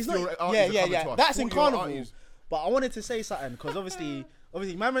even the 50 it's not, year old yeah aunties are yeah coming yeah to us, that's in 40-year-old carnival. aunties. But I wanted to say something because obviously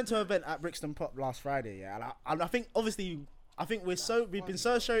man went to an event at Brixton Pop last Friday, yeah, and I think obviously. I think we've been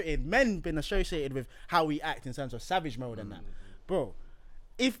so associated, men been associated with how we act in terms of savage mode and that, bro.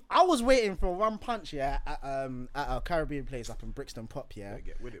 If I was waiting for one punch, yeah, at a Caribbean place up in Brixton Pop, yeah,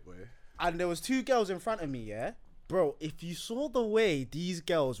 Get with it, boy. and there was 2 girls in front of me, yeah, bro. If you saw the way these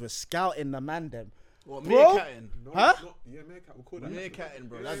girls were scouting the man, them, What, bro? meerkatting? No, Huh? it's not- Yeah, Meerkat, we'll call that. Meerkatting,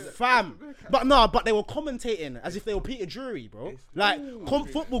 bro. Yeah, That's fam. But they were commentating as if they were Peter Drury, bro. Like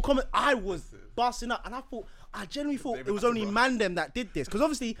football comment. I was busting up, and I genuinely thought it was only man them that did this, because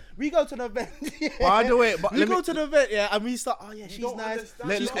obviously we go to the event. By the way, but we let go me- to the event, yeah, and we start. Oh yeah, she's don't nice.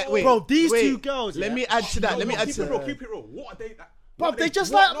 understand. She's- wait, bro, these wait. 2 girls. Let yeah, me add to that. Let me add keep to it real. that. Keep it real. What are they? Bruv, they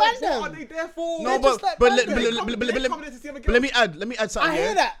just what- like man What are them. they there for? No, They're but just like but man let them. but They're let- coming- but they're let- coming in to see other but let me girls. add something. I hear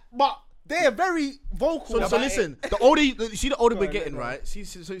yeah? that, but they are very vocal. So about listen, it. the older you see, the older we're on, getting, go on. right?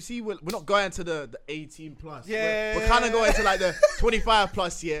 See, we're not going to the 18 plus. Yeah. we're kind of going to like the 25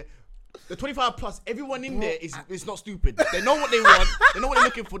 plus. Yeah, the 25 plus. Everyone in there is not stupid. They know what they want. They know what they're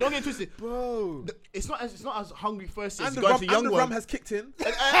looking for. Don't get twisted, bro. It's not as hungry first as And the going rum, to young and the one. rum has kicked in.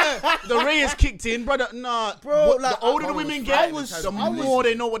 The Ray has kicked in, brother. Nah, Bro, what- like, the older the I women was- get, I was- the I was- more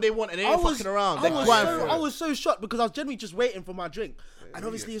they know what they want, and they ain't fucking around. They're going for I it. was so shocked because I was genuinely just waiting for my drink, and you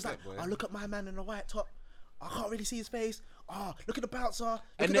obviously get it's like, stepped, boy. I look at my man in the white top. I can't really see his face. Oh, look at the bouncer. Look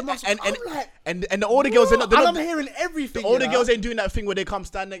And at the, the muscle. and, I'm like, and the older girls, they're not. and I'm hearing everything. The older you know? girls ain't doing that thing where they come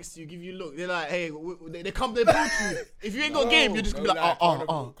stand next to you, give you a look. They're like, hey, they come, they approach you. If you ain't got game, you're just gonna be like,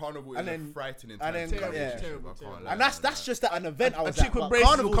 Carnival And is then- a frightening and time. then- Terrible, yeah. terrible, I can't lie. And that's just at an event. I A was chick at, with but braces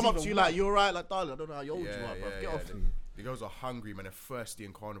will Carnival's come up even to you mad. like, you're right, like, darling, I don't know how old you are, bro. Get off me. The girls are hungry, man. They're thirsty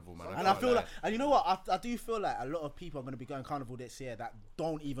in carnival, man. And I feel like, and you know what? I do feel like a lot of people are going to be going carnival this year that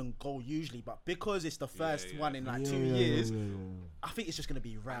don't even go usually, but because it's the first one in like 2 years, I think it's just going to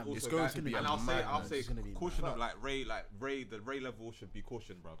be rammed. It's going to be and a I'll say, madness. It's gonna be caution mad. of like Ray, the Ray level should be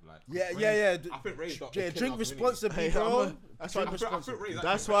cautioned, bruv. Like, Yeah. I think Ray's not. Yeah, drink responsibly, Hey, bro. That's why. Ray's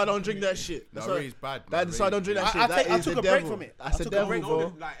That's why I don't drink that shit. No, That's why. Ray's bad, man. That's why I don't drink that shit. I That is took the a break devil. from it. That's I the took a devil, break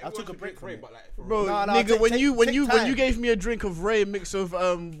bro. I took a break from it. but like, for Bro, real. nigga, take- when you take gave me a drink of Ray mixed with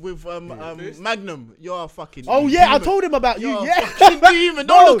Magnum, you're a fucking. Oh yeah, I demon. told him about you. You're a Yeah, fucking demon.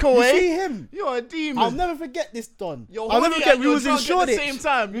 Don't look Bro, away. You see him? You're a demon. I'll never forget this, Don. You're I'll never horny forget. and We you're was in drunk at the Shoreditch. same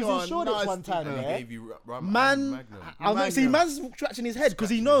time. We You was are in Shoreditch one nasty, time, man. He yeah. gave you rum Man, and Magnum. I'll never see. Magnum. Man's scratching his head because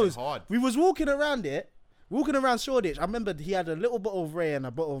he Scratching knows. his head hard. We was walking around it. Walking around Shoreditch, I remember he had a little bottle of Ray and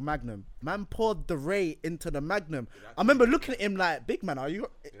a bottle of Magnum. Man poured the Ray into the Magnum. I remember looking at him like, "Big man, are you?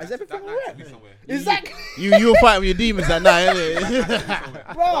 Is everything That alright? took me somewhere. Is that, You were fighting with your demons that night,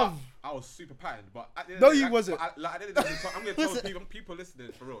 innit? bro? I was super patterned, but at the end No, of the you day, wasn't. At the end of the day, I'm gonna tell people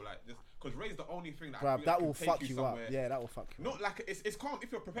listening for real, like, just because Ray's the only thing that I Bruv, feel that like will can fuck take you somewhere. up. Yeah, that will fuck you. Not like it's calm if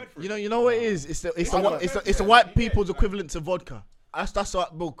you're prepared for it. You know what it is? It's the I'm white people's equivalent to vodka. That's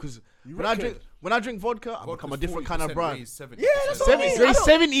what, bro. Because When I drink vodka, I become a different kind of brand. Yeah, that's what I mean. It's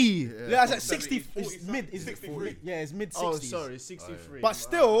 70. Yeah, it's like 60. 40, It's mid. It's 63. Yeah, it's mid 60s. Oh, sorry, 63. But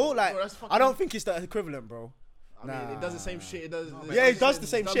still, like, Bro, that's I don't fucking- think it's the equivalent, bro. I mean, it does the same shit. It does. Yeah, it does the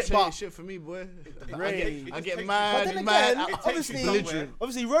same shit, but- shit for me, boy. Ray. I get But mad, then mad. again, Obviously,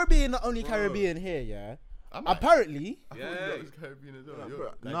 obviously, Ro being the only Caribbean here, yeah. Apparently, Yeah.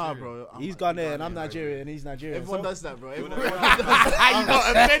 nah, bro. he's Ghanaian, I'm Nigerian, he's Nigerian. Everyone so- does that, bro. Everyone does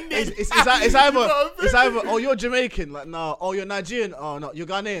that. It's either, oh, you're Jamaican. Like, no. Oh, you're Nigerian. Oh, no. You're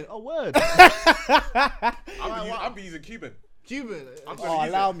Ghanaian. Oh, word. I'll be using Cuban. Cuban. Oh,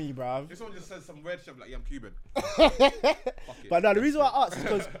 allow me, bruv. If someone just says some weird shit, I'm like, yeah, I'm Cuban. But no, the reason why I asked is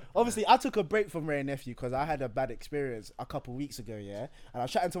because obviously I took a break from Ray and Nephew because I had a bad experience a couple weeks ago, yeah. And I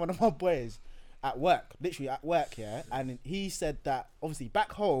was chatting to one of my boys at work, literally at work, yeah. And he said that obviously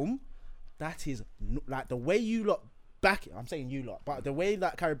back home, that is like the way you lot back. I'm saying you lot, but the way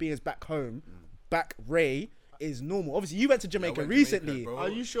that Caribbeans back home, back Ray is normal. Obviously, you went to Jamaica recently. Are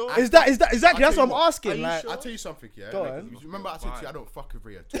you sure? Is that exactly? That's what I'm Are asking. you Like, sure? I'll tell you something, yeah. Go Like, on. you remember I said to you, I don't fuck with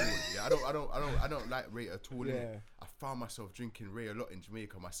Ray at all. Yeah, I don't like Ray at all. Yeah. innit? I found myself drinking Ray a lot in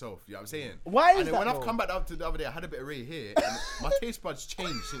Jamaica myself. You know what I'm saying? Why is and then that, when I've though? come back up to the other day, I had a bit of Ray here, and my taste buds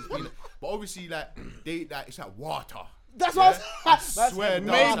changed since being. But obviously, like it's like water. that's Yeah? what I that's swear what-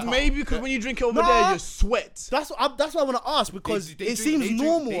 down. Maybe because when you drink it over Nah. there, you sweat. That's what I want to ask because They it drink- seems they drink-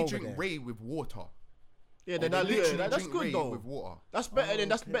 normal They over drink there. Ray with water. Yeah, They that's literally that's drink good Ray though. with water. That's better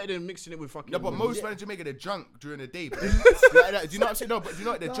than mixing it with fucking. No, but with- most men in Jamaica they're drunk during the day. But do you know what I'm saying? No, but do you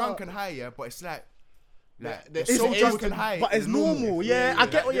know what? They're drunk and high, yeah. But it's like they're It's- so it's- drunk and high. but it's normal, yeah, I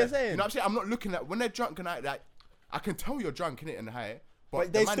get what you're You saying. know what I'm saying? I'm not looking at when they're drunk and high. Like I can tell you're drunk in it and high, But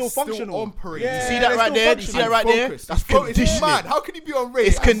the they're man's still functional. on parade. Yeah, See they're that right still there? You see that functional. right there? Focused. That's It's mad. conditioning. How can you be on Ray?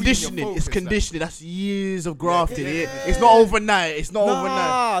 It's and we in your conditioning. It's focus, like? conditioning. That's years of grafting. It's not overnight. It's not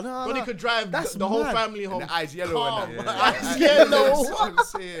overnight. Nah, When he could drive the whole mad. family home. And the eyes yellow calm. and that. Eyes Yeah, yellow. that's what I'm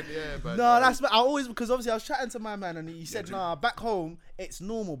saying. Yeah, but No, that's I always because obviously I was chatting to my man and he said, nah, back home it's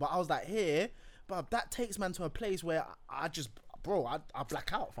normal, but I was like, here, but that takes man to a place where I just, bro, I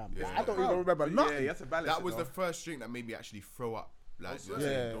black out, fam. I don't even remember Yeah, nothing. you have to balance that it, was though. the first drink that made me actually throw up. Like,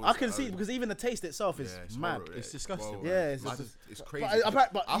 Yeah, I can see because even the taste itself is it's mad. horrible, It's disgusting. Yeah, it's man, just- it's crazy.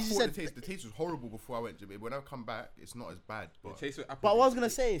 but I you thought said- the taste was horrible before I went to Jamaica. When I come back, it's not as bad. But Taste with apple But what I was juice. gonna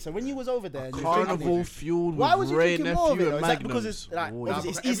say, so when you was over there, and you was drinking Carnival it, fueled why was with you Ray drinking more of Nephew it? and Is that because Magnums. it's like Oh,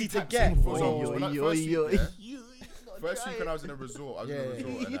 obviously Nah, it's easy to every get? tap or- single when I first week, First week when I was in a resort, and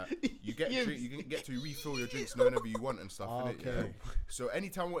you get Yeah. you can get to refill your drinks whenever you want and stuff. innit? Yeah? Okay. So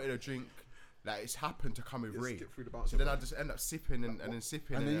anytime I wanted a drink, like it's happened to come with Ray. skip through the bouncer So then I just end up sipping and then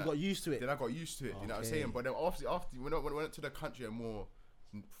sipping. And then you I- got used to it. Then I got used to it. You know what I'm Okay. saying? But then after when I went to the country and more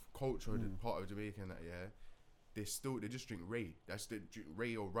cultural part of Jamaica and that, yeah. They just drink Ray. That's the drink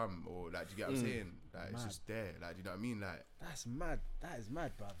Ray or rum or like. Do you get what I'm saying? Like it's just there. Like, do you know what I mean? Like That's mad. That is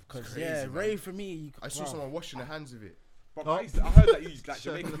mad, bruv. Because crazy, yeah, man. Ray for me. You, I saw someone washing their hands with it. But I heard that you used like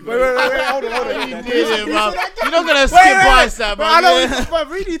Jamaican people. Wait, hold on. You did it, bro. You're not gonna skip past that, bro. I know, but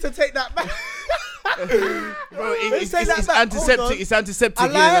we need to take that back. Bro, Let's take that it's back. Hold on. antiseptic. It's antiseptic. I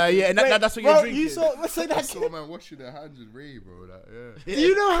like- Yeah, and wait, that's what bro, you're drinking. You saw, let's say I that. saw a man washing their hands with Ray, bro. Like, yeah. Do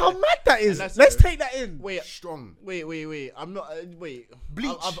you know how mad that is? that's- Let's take that in. Wait, Strong. wait. I'm not. Wait.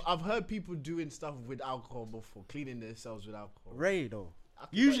 Bleach. I've heard people doing stuff with alcohol before, cleaning themselves with alcohol. Ray though. But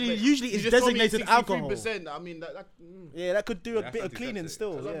Usually you it's just told me designated alcohol. 63%. I mean, Yeah, that could do a that's bit of cleaning antiseptic.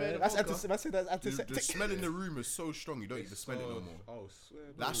 still. Cause I Yeah, made a that's vodka. I said that's The antiseptic. smell in the room is so strong, you don't even smell it no more. Oh, swear.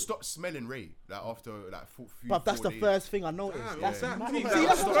 Like, I stopped smelling Ray like after like few But that's 4 the days. first thing I noticed. Damn, That's what's mad. that? See,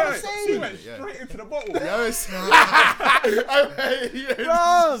 that's what I'm Straight- saying. Straight into the bottle. Yes.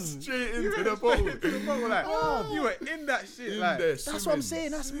 Bro. Straight You into went the straight bowl. into the bottle, like, you were in that shit. In Like, there, That's what I'm swimming.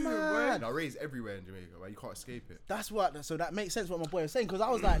 saying. That's Swimming, mad. Now Ray's everywhere in Jamaica, man. You can't escape it. That's what. So that makes sense what my boy was saying because I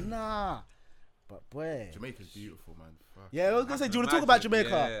was like, nah. But boy. Jamaica's beautiful, man. Fuck. Yeah, I was gonna say, do you want to talk imagine. about Jamaica?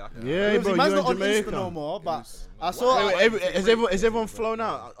 Yeah, I can Yeah, Obviously, bro, man's you not in on Insta Jamaica. no more, but I saw. Has everyone flown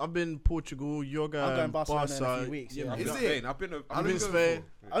out? I've been Portugal, Yoga, I'm going Barcelona in a Barca. few weeks, yeah. man. I've Is been it? Spain. I've been. I've been Spain.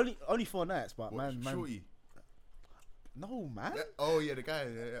 only 4 nights, but What, man. Shorty. No, man. Oh yeah, the guy.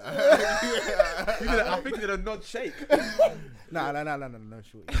 Yeah. I think you did a nod shake. Nah, no,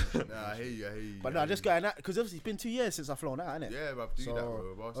 shorty. Nah, I hear you. But no, just going out because obviously it's been 2 years since I've flown out, innit? Yeah, bro, do So, that,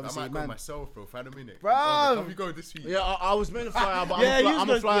 bro. Boss. I obviously, might man- go myself, bro. Find a minute. Bruv. Can we go this week? Yeah, I was meant to fly out, but Yeah, I'm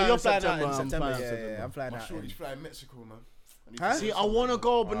a fly you're in flying out September. in I'm September. flying out in Yeah, September. I'm flying My out. shorty's flying Mexico, man. I need Huh? to See, I want to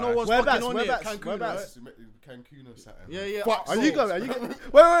go, but no one's Whereabouts? fucking on it. Whereabouts? Cancun, Whereabouts? right? Cancun or something. Yeah. Fuck, are So, you going? Are you going? Wait.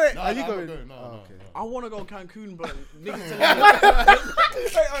 No, Are you no, I'm not going? going, no, Oh, no, okay. I want to go Cancun, but niggas telling me.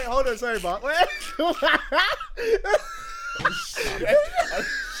 Wait, hold on, sorry, but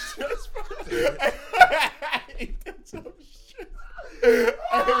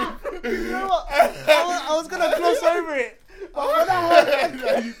You know what? I was gonna gloss over it.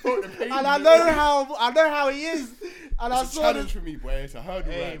 And I know how he is. And I It's a saw challenge for me, boy. It's a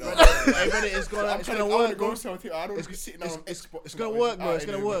hurdle Hey, right brother, now. hey, brother, it's gonna I work, want to bro. go something. I don't want to be sitting on Xbox. It's gonna work, bro. It's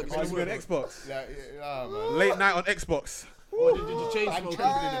gonna work. It's Oh, gonna it's been work. Xbox. Like, man. Late night on Xbox. What did you change I'm smoking?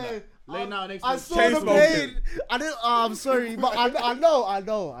 trembling in that. Late now next I week. saw Chain the smoking. pain. I didn't. I'm sorry, but I know.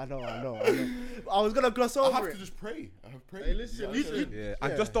 I was gonna gloss I over have it. to just pray. I have prayed. Hey, listen, listen. Yeah,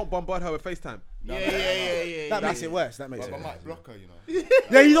 and just don't bombard her with FaceTime. Yeah. That makes it worse. That makes But it I worse. might block her, you know.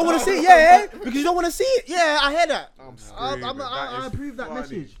 Yeah, you don't want to see it, yeah, because you don't want to see it. Yeah, I hear that. I is approve that funny.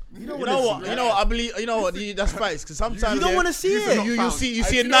 message. You don't You want know to what? see You know what? I believe. You know what? That's facts. Because sometimes You don't want to see it. You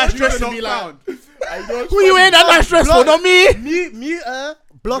see a I nice do dress not and be like, Who who you wearing that nice dress for? Not me. Mute her,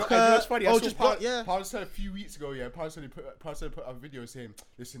 block her. That's funny. I Oh, saw just block. Yeah. Pound said a few weeks ago, yeah. Pound said put a video saying,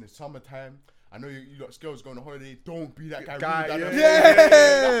 "Listen, it's summertime. I know you got girls going on holiday. Don't be that guy. Really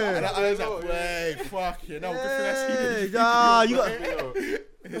Yeah. And I was like, wait, fuck you. No, good for that. Yeah, you got.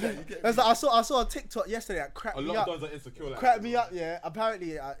 That's like, I saw a TikTok yesterday that cracked A me lot up. of guns are insecure. Like Cracked that, me bro. up, yeah.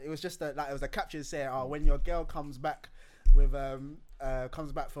 Apparently, it was just like it was a caption saying, "Oh, when your girl comes back with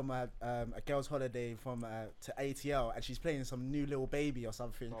comes back from a girl's holiday from to ATL and she's playing some new little baby or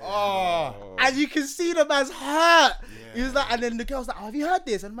something." Oh, And you can see the man's hurt. He was like, and then the girl's like, "Oh, have you heard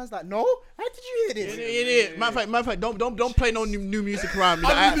this?" And the man's like, "No, how did you hear this?" Matter of fact, don't play no new music around me.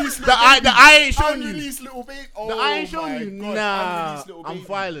 Unreleased The little I ain't showing you. unreleased little baby. The I ain't Oh my showing you. God, Nah, unreleased little I'm baby.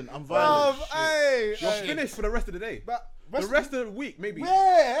 violent. Hey, You're finished for the rest of the day. But The rest of the week, maybe.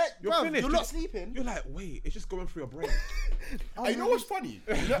 yeah, You're bruv, finished. You're not sleeping. You're like, wait, it's just going through your brain. And you know what's funny?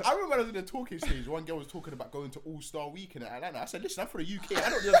 You know, I remember when I was in the talking stage, one girl was talking about going to All-Star Weekend in Atlanta. I said, listen, I'm from the UK. I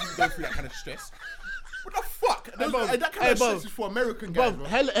don't need to go through that kind of stress. What the fuck? That kind of stress is for American guys, bro.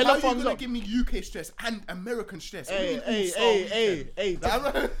 hella How are you thumbs gonna up. give me UK stress and American stress? What do you mean All-Star Hey,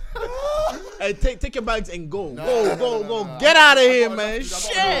 Weekend? hey, take your bags and go. Nah, Go. nah. Get out of I here, got man. enough to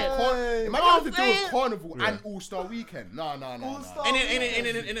do. Shit. Imagine having to deal with man. Carnival and All-Star Weekend. Nah. And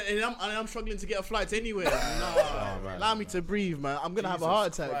I'm struggling to get a flight anywhere. Nah, allow me to breathe, man. I'm gonna have a heart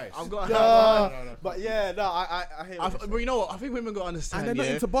attack. Christ. I'm gonna have a heart attack. No. But yeah, no, I hear what you're But you know what? I think women gotta understand. And they're not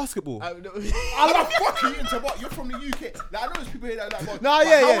yeah? into basketball. I'm not fucking into what? You're from the UK. Like, I know there's people here that like, Nah, but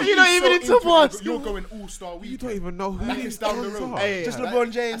yeah, how yeah. are You're not you even so into it? basketball. You're going All-Star Weekend. You don't even know who Like these it's down the girls road. are. Hey, Just Like,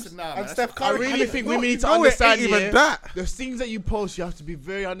 LeBron James said, nah, and man, Steph I Curry. really think women need to No, it ain't understand. even Yeah, that. the things that you post, you have to be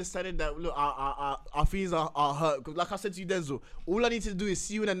very understanding that. Look, our feelings are hurt. 'Cause like I said to you, Denzel, all I need to do is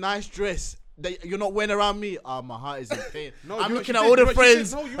see you in a nice dress that you're not wearing around me. My heart is in pain. No, I'm you looking know at what all she the did?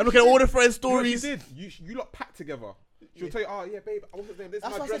 friends. No, you know I'm what looking at she all did? the friends' You know what she stories. did? You lot packed together. She'll tell you, oh yeah, babe, I wasn't saying this is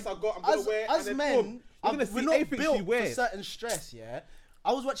That's my what dress said. I got. I'm gonna wear. As and then men, boom. You're gonna we're see not everything she built for wears. certain stress. Yeah,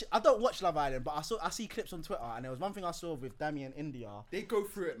 I was watching. I don't watch Love Island, but I see clips on Twitter, and there was one thing I saw with Damien India. They go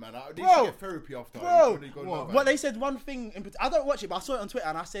through it, man. They Bro, should get therapy after. Bro, when they go Love what Island. they said, one thing in I don't watch it, but I saw it on Twitter,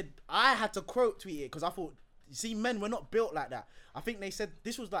 and I said I had to quote tweet it because I thought, you see, men were not built like that. I think they said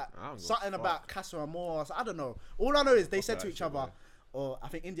this was like I don't give a something fuck. about Casa Amor. I don't know. All I know is they said to that each shit, other, man. or I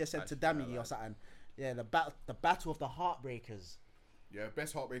think India said to Dami or something. Yeah, the battle of the heartbreakers. Yeah,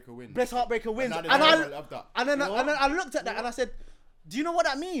 best heartbreaker wins. Best heartbreaker wins. And And I love that. And then I looked at that and I said, do you know what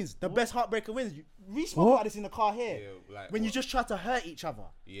that means? The best heartbreaker wins. We spoke about this in the car here. Yeah, like when you what? just try to hurt each other.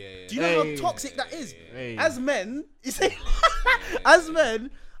 Yeah. Do you know Hey. how toxic that is? Hey. As men, you see, as men,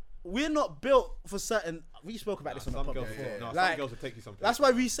 we're not built for certain. We spoke about this on the Some podcast girls, before. no, some Like, girls will take you something. that's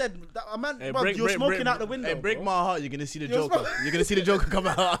why we said, that, man, bruv, you're smoking out the window. Hey, break bro. my heart. You're gonna see the You're Joker. You're gonna see the Joker come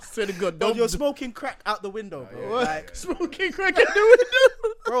out. I swear to God. Bro, you're smoking crack out the window, bro. Like, smoking crack at the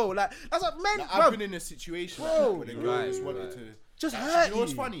window. bro, like that's what men. Like, Bro, I've been in a situation Bro. where the girl just wanted Right. to. just Like, hurt you know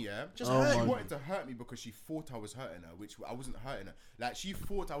what's you. funny, yeah? Just Oh hurt She my you. wanted to hurt me because she thought I was hurting her, which I wasn't hurting her. Like, she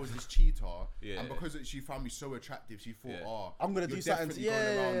thought I was this cheater, Yeah. and because she found me so attractive, she thought, Yeah. oh, I'm gonna you're do something. definitely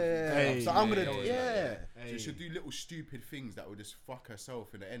going around with Hey, girls. So I'm gonna, yeah, yeah. So she'll do little stupid things that will just fuck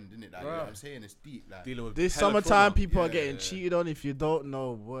herself in the end, innit? Like, you know what I'm saying? It's deep. Like, dealing with This hella summertime, trauma. people are Yeah. getting cheated on. If you don't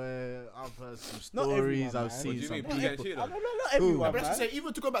know, boy, I've heard some Not stories. everyone, I've man. What seen do you some mean? people. People getting cheated on? Not everyone, but that's man. to say,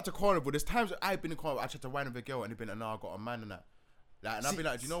 even to go back to Carnival, there's times that I've been in Carnival, I tried to wine with a girl and they've been like, nah, I got a man and that. Like, and I've been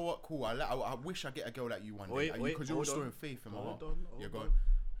like, do you know what? Cool. I wish I get a girl like you one day. Because you're hold restoring on. faith in my heart. Hold Yeah, on. go on.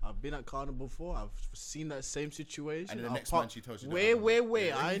 I've been at Carnival before. I've seen that same situation. And then the I've next man she tells you.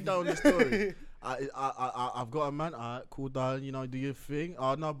 Wait. I ain't down the story. I've got a man. Alright, cool, darling. You know, do your thing.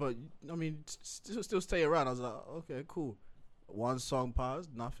 Oh no, but I mean, still stay around. I was like, okay, cool. One song passed,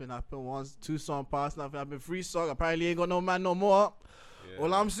 nothing happened. Two song passed, nothing happened. 3 song, apparently ain't got no man no more.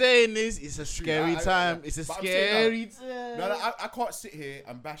 All I'm saying is, it's a scary time. It's a but I'm saying, scary time. No, I can't sit here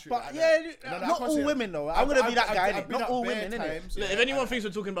and bash it. But like yeah, that. not all women though. I'm gonna be that guy. I've been Not up all bare women, innit? times, Look, yeah, if anyone thinks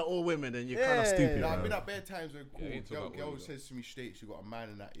we're talking about all women, then you're kind of Yeah. stupid. No, I've bro. been up bare times where Yeah, you ain't talking about girl women, says to me straight, she got a man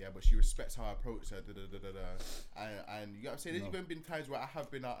and that, yeah, but she respects how I approach her, and you know what I'm saying? There's even been times where I have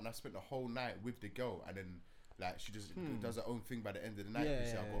been out and I spent the whole night with the girl, and then like she just does her own thing by the end of the night. Yeah, You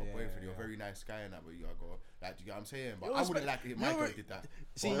see, I got a yeah, boyfriend, yeah, you're a very nice guy and that, but you gotta go, like, do you get what I'm saying? But You I wouldn't respect- like it if my you girl re- did that.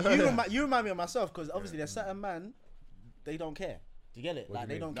 See, you remind me of myself because obviously there's certain man, they don't care. Do you get it? Like do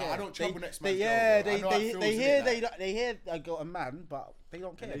they you don't No, care. I don't trouble next they, man's girl, yeah, bro. I know how it feels, innit, they hear I got a man, but they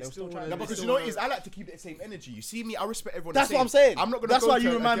don't care. they They'll still still try. wanna- No, They because still you know what wanna- it is, I like to keep that same energy. You see me, I respect everyone. That's the what same. I'm saying. I'm not gonna That's go why to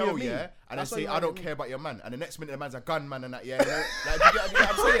you a remind me girl, of me. yeah, and then That's why say you I remind don't me of care about your man, and the next minute the man's a gunman and that, yeah. Like, do you get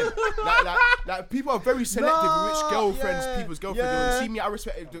what I'm saying? Like, people are very selective with which girlfriends, yeah, people's girlfriends. yeah. You see me, I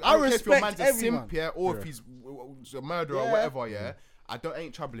respect. I I don't care if your respect man's a everyone. simp, yeah, or if he's a murderer or Yeah. whatever, yeah. I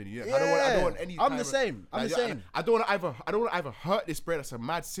ain't troubling you. Yeah. I don't want any. I'm kind the of- same. I'm the same. I don't want to either hurt this bread that's a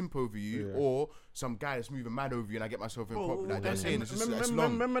mad simp over you, or some guy that's moving mad over you, and I get myself in problem. Like they're saying, it's just it's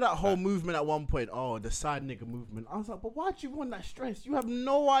long. Remember that whole movement at one point? Oh, the side nigga movement. I was like, but why do you want that stress? You have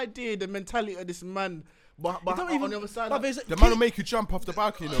no idea the mentality of this man. But don't on even- the other side, But like, there's- The man will make you jump off the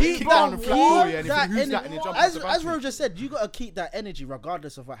balcony, you know. Keep Kick that- down the flat door, yeah, and that if who's that, and you jump off as the as balcony. Ro just said, you gotta keep that energy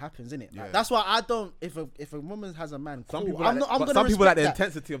regardless of what happens, innit? Yeah. Like, that's why I don't. If a woman has a man, Some cool, people I'm like not. I'm but gonna some people like the respect that.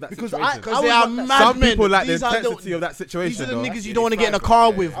 intensity of that Because situation. because was they are like that. mad Some men. people like the These are intensity of that situation. These are the though. niggas you Yeah, don't want to they get in a fight car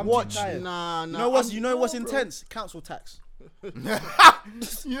for it, with. yeah. I'm Watch, too tired. nah. You know what's bro. intense? Council tax.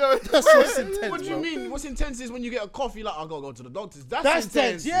 You know, That's what's intense. What do you bro. mean? What's intense is when you get a coffee, like I gotta go to the doctor's. That's That's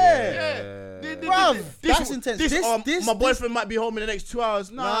intense. tense, yeah. Yeah. Bruv, that's intense. My boyfriend might be home in the next 2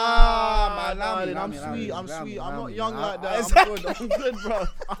 hours. Nah, man, darling, allow I'm me, sweet. allow I'm me, sweet. allow I'm me, not young allow like me. that. Exactly. I'm good, bro.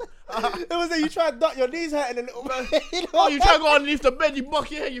 It was that you try to duck your knees hurting a little bit. Oh, you try to go underneath the bed, you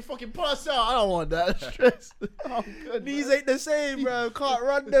buck your head, you fucking pass out. I don't want that stress. I'm good. Knees ain't the same, bro. Can't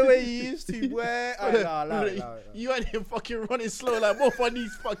run the way you used to. Where? Allow it. You ain't even fucking running slow like both our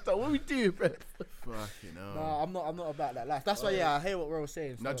knees fucked up. What we do, bro? fucking hell. No, I'm not about that life. That's why, yeah, I hear what Ro was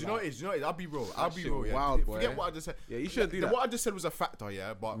saying. No, do you know what it is? Do you know what it is? I'll be real. I'll be shit real. Yeah. wild, boy. Forget what I just said. Yeah, you shouldn't do that. What I just said was a factor,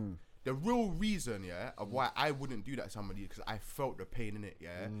 yeah. But the real reason, yeah, of why I wouldn't do that to somebody because I felt the pain in it,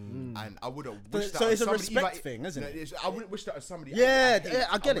 yeah, and I wouldn't wish that. So on it's a somebody, respect even- thing, isn't it? I wouldn't wish that on somebody. Yeah, hate. yeah,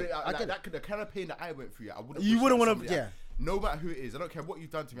 I get it, wouldn't- I get that, the kind of pain that I went through, yeah, I wouldn't. You wish wouldn't that on wanna- somebody. yeah. No matter who it is, I don't care what you've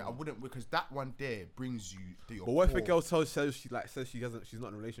done to me. I wouldn't because that one there brings you to your. But what if a core. girl says she doesn't, she's not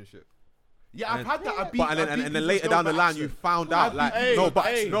in a relationship? Yeah, I've had that. I've But and then later down the line you found out like Hey, no, but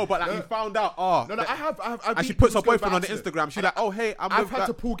hey. you found out No, I have. and she puts her boyfriend on the Instagram. She's like, oh hey, I'm I've with had that.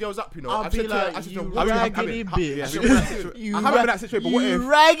 to pull girls up, you know. I'll I've be said to like, her, I said to you her, what- raggedy bitch. Yeah, You I haven't been in that situation, but what if?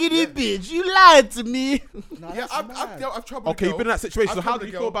 raggedy bitch, you lied to me. Yeah, I've troubled. Okay, a you've been in girl. that situation, I've so how troubled do a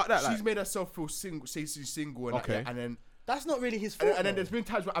you girl. feel about that? She's Like, made herself feel single, say she's single, and Okay. that, and then That's not really his fault. and then though. there's been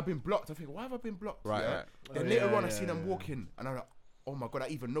times where I've been blocked. I think, why have I been blocked? Right, yeah? right. Then later on, I see them walking, and I'm like, oh my god, I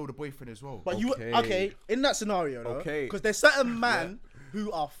even know the boyfriend as well. But you Okay. okay in that scenario though? Okay. Because there's certain men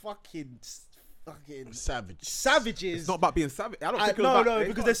who are fucking Savage. savages. it's not about being savage. I don't think it's no, about no, it's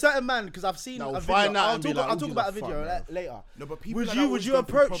because not- there's certain men. Because I've seen Now a find video. out I'll and be talk, like, I'll who talk gives about a a video fuck, later. No, but people Would like you that would always you go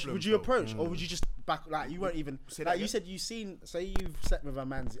through approach? problems, Would you though. approach, or would you just back? Like you weren't even Say like that you again? said. You seen say you've slept with a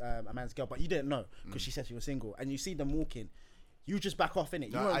man's girl, but you didn't know because she said she was single, and you see them walking. You just back off in it.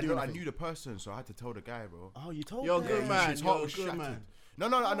 You No, weren't I doing know, I anything. knew the person, so I had to tell the guy, bro. Oh, you told You're a them. good man. His You're heart a was good shattered. man. No.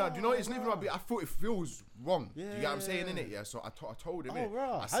 Do you know it's not even about? I thought it feels wrong. Do you get what I'm saying in it? Yeah. So I told him. Oh, innit? right.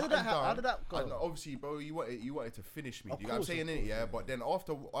 I How sat did that him how down, did that go? and obviously, bro, you wanted to finish me. Of Do you get what I'm course, saying of in it? Yeah. But then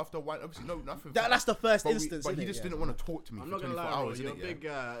after one, obviously, no, nothing. That's the first But instance. But he innit? just Yeah. didn't want to talk to me I'm for not gonna 24 lie, bro. hours. You're a innit, big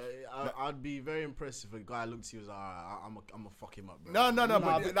yeah? guy. I'd be very impressed if a guy looked at you and was like, I'm gonna fuck him up, bro. No, Nah,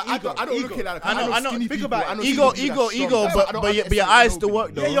 but but I ego, don't look ego. at that. I know, skinny think people, about it. I know Ego, skinny people ego, that's strong. I but don't your eyes still underestimate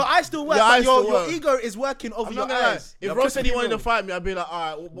work though. Yeah, your eyes still work. Your but eyes still your work. ego is working over I'm your not gonna lie. eyes. If No, Rose but said he wanted to people- fight me, I'd be like,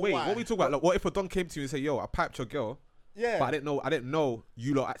 all right. Wait, what we talking about? Like, what if a don came to you and say, "Yo, I piped your girl, Yeah. but I didn't know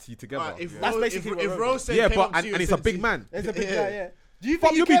you lot actually together." If That's Rose, basically what if Rose Rose said Yeah, came but up to you and he's a said big to- man. There's a big Yeah. guy, yeah. Do you Fam,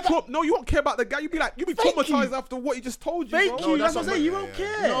 think you you be care about? no, you won't care about the guy. You be Thank traumatized you. after what he just told you. Thank bro. you. that's That's what I'm what saying. You I'm won't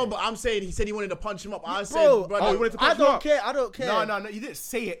saying, care. No, but I'm saying he said he wanted to punch him up. I Bro, said, brother, you wanted to I punch him don't up? care. I don't care. No, you didn't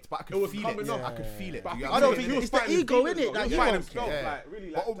say it, but I could It was feel coming it. up. I could feel it. But Do you get I what don't I'm think saying? it's the ego, innit? That you fighting don't himself, care. like really,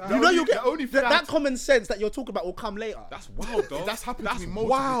 But, like. You know you the get only thing that common sense that you're talking about will come later. That's wild, though. That's happened to me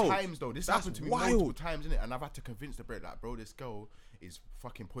multiple times, though. This That's happened to me wild. multiple times, innit? And I've had to convince the bread, like, bro, this girl is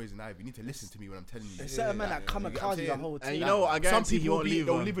fucking poison ivy. You need to listen to me when I'm telling you. There's certain men that come you get what across I'm the saying? whole team. And you know what? I Some guarantee he people won't leave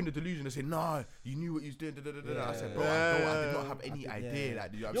they'll her. live in the delusion and say, nah, you knew what you was doing. I said, bro, I did not have any idea.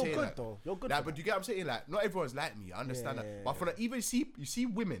 Like, you know what I'm You're saying? good Like, though. You're good. Like, for but you get what I'm saying? Like, not everyone's like me. I understand that. But for like, even you see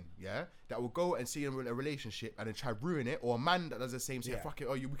women, yeah, that will go and see a relationship and then try ruin it, or a man that does the same, say, fuck it,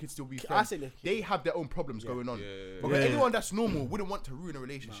 we can still be friends. say, look, They have their own problems going on. But Yeah. anyone that's normal wouldn't want to ruin a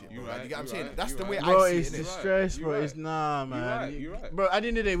relationship. You're bro. Like, right, you get what I'm you're saying? right, That's you're the way right. Bro, I see it's it. the innit? stress, You're bro. right. It's nah, man. You're right. Bro, at the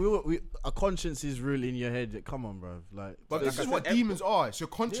end of the day, a conscience is ruling your head. Come on, bro. Like, But this like is I what said, demons are. It's your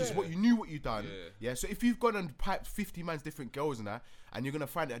conscience, Yeah. what you knew, what you done. Yeah. Yeah. So if you've gone and piped 50 man's different girls and that, and you're gonna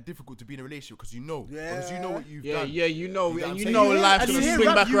find it difficult to be in a relationship because you know what you've yeah, done. yeah, you know, You know what and I'm you saying? know You life's and gonna you swing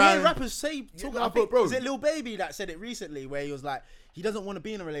hear, back you hear around. rappers say, talk, nah, I think, bro. was it Lil Baby that said it recently, where he was like, he doesn't want to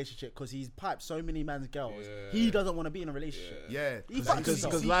be in a relationship because he's piped so many man's girls. Yeah. He doesn't want to be in a relationship. Yeah. He fucked Because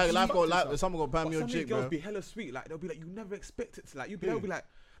himself. someone got But bam me some a of these chick, girls bro. be hella sweet. Like they'll be like, you never expect it to. Like they'll be like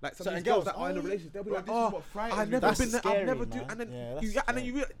some of Certain these girls girls, that are in a oh, relationship, they'll be bro, like, this is oh, what frightens I've me. never That's been there, I've scary, never do, man. and then Yeah, that's and then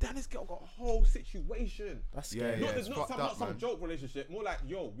you realize, damn, this girl got a whole situation. That's Yeah, scary. yeah. it's Not fucked up, some man. joke relationship, more like,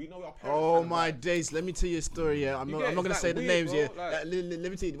 yo, we know our parents. Oh kind of my like- days! Let me tell you a story. Yeah, I'm You not. get I'm not it? gonna It's say like the weird, names. Yeah, bro, like-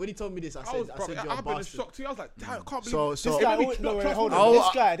 let me tell you. When he told me this, I I said, was, I bro, said I've you're a been in bastard. shock too. I was like, damn, I can't So- believe so- This it guy, made me always, not no, trust hold women. on.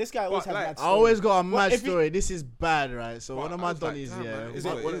 Oh, This guy always but has like- mad I always stories. got a mad if he- story. This is bad, right? So But one of I my was like, donnies, damn, yeah. man, is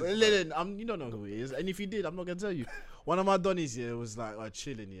one- it- one- is it- Listen, you don't know who he is, and if you did, I'm not gonna tell you. One of my donnies, yeah, was like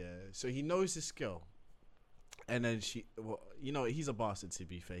chilling, yeah. So he knows this girl, and then he's a bastard to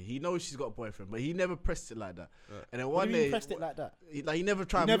be fair. He knows she's got a boyfriend, but he never pressed it like that. Right. And then What one do you mean day, pressed it like that? he never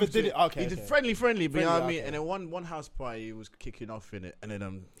tried. He never moved to did it? Okay, He did okay. friendly, but you know what I Friendly, mean. okay. And then one house party he was kicking off in it, and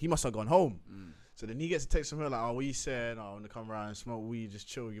then he must have gone home. So then he gets a text from her like, "Oh, what you saying? I want to come around and smoke weed, just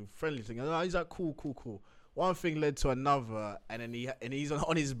chill, you friendly thing." And he's like, "Cool." One thing led to another, and then he's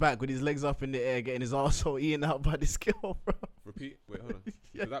on his back with his legs up in the air, getting his arsehole eaten out by this girl, bro. Repeat. Wait, hold on.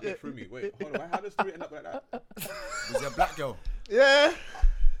 Did that bit through me? Wait, hold on. How does the story end up like that? Was it a black girl? Yeah.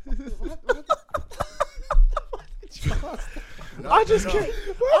 No, I just no.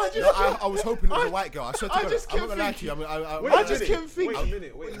 can't. I was hoping it was a white girl. I swear to I God, just I'm not kept gonna lie to you. Wait I a just minute. can't think. Wait a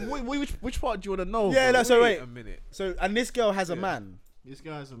minute. Wait a minute. Which part do you want to know? Yeah, bro? no, so Wait wait. a minute. So, and this girl has a man, This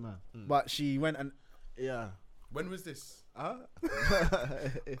guy's a man. but she went and Yeah. When was this? Huh?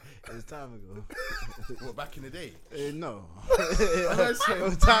 It was time ago. What, back in the day? No. I said- It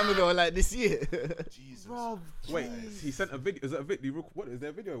was time ago, like this year. Jesus. Wait, he sent a video. Is that a video? What is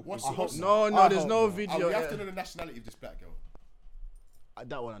there a video? What's I it? hope What's No, I there's hope no not. video. We have to know the nationality of this black girl.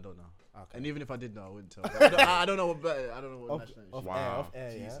 That one I don't know. Okay. And even if I did know, I wouldn't tell. I don't know what. I don't know what off, nationality. off Wow. air, off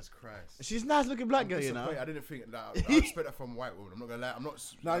air, yeah. Jesus Christ. She's a nice looking black I'm girl, you know. disappointed. I didn't think that. I expect that from a white woman. I'm not gonna lie. I'm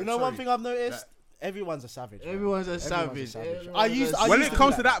not. Now you know one thing I've noticed. Everyone's a savage. man. Everyone's a Everyone's savage. I used to When be it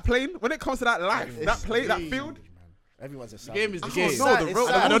comes to like that plane, when it comes to that life, It's that plane, that the field, man. Everyone's a The savage. game is the I game. don't know, the It's road-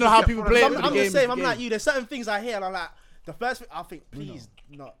 sad. I don't know how people play it, I'm, but the I'm game the is same. the I'm game. like you. There's certain things I hear, and I'm like, the first thing I think, please,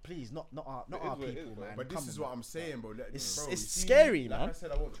 not our It is what it people, is, bro. man. But Come this is on, what man. I'm saying, bro. It's- Bro, it's you see, scary, like man. I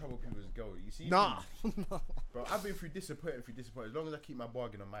said, I won't trouble people's girl. You see, Nah. bro, I've been through disappointed. As long as I keep my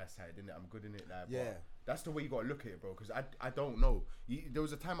bargain on my side, innit, I'm good in it. Like, Yeah. but that's the way you gotta look at it, bro. Because I don't know. There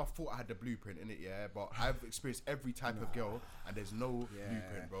was a time I thought I had the blueprint in it, yeah. But I've experienced every type of girl, and there's no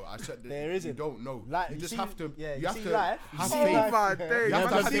blueprint, bro. I said There You isn't. don't know. Like, you you just see- have to. yeah, you you have see to life, have you see faith. life. man, You days. You have Man,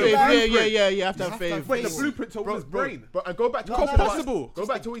 to have I faith. see the Yeah, blueprint. you have to have faith. Wait, the faith. blueprint to a woman's Bro, brain. But I go back to How what you said about- possible? Go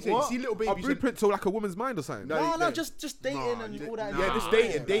back to what you said. You see, little baby. A blueprint to like a woman's mind or something. No, No, yeah. just dating and all that. Yeah, just Nah.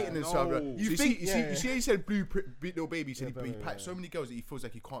 dating and stuff. Like, No. you So think, you you see- see, you see, he said blueprint, little baby. He said he yeah. piped so many girls that he feels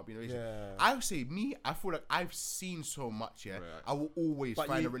like he can't be in a relationship. Yeah. I would say me, I feel like I've seen so much. Yeah, Right. I will always But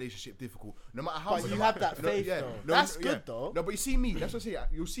find you- a relationship difficult, no matter how. But you have that faith, though. That's yeah. good, though. No, but you see me. That's what I say.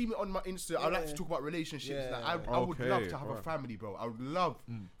 You'll see me on my Insta. I like to Yeah. talk about relationships. Yeah. Like, I would Okay, love to have a right. family, bro. I would love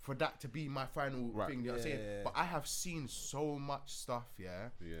for that to be my final Right. thing. You know what I'm saying? Yeah. But I have seen so much stuff. Yeah,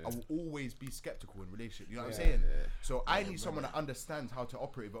 Yeah. I will always be skeptical in relationships. You know what I'm saying? So I need someone that understands how to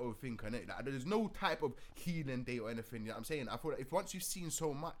operate with overthink on it. Like, there's no type of healing date or anything. You know what I'm saying? I feel like if once you've seen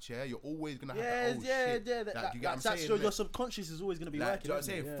so much, yeah, you're always gonna have Yeah, that. Oh shit. yeah. Like, you get what I'm That's saying? your Like, subconscious is always gonna be like, do working. you know what I'm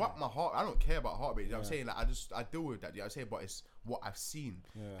isn't saying? it? Fuck my heart. I don't care about heartbreak. You know what I'm saying? Like, I deal with that. You know what I'm saying? But it's what I've seen.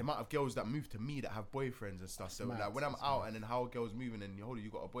 The amount of girls that move to me that have boyfriends and stuff. So mad. like when I'm out and then how a girl's moving and you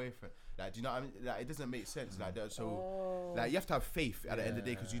got a boyfriend. Like, do you know what I mean? Like, it doesn't make sense. Like that. So like you have to have faith at the end of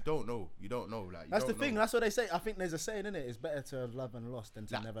the day because you don't know. You don't know. Like That's the don't thing. know. That's what they say. I think there's a saying in it. It's better to have loved and lost than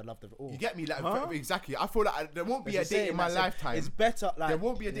to never loved at all. You get me? Like exactly. I feel like there won't be There's a day saying in my that said, lifetime. It's better. Like There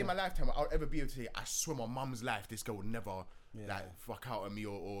won't be a day in my lifetime where I'll ever be able to say, I swear my mum's life, this girl will never Yeah. fuck out of me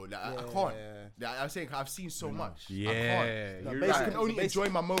or like, I Yeah, can't. yeah. Like, I'm saying I've seen so much. I Yeah, can't. No, you're basically- I can only enjoy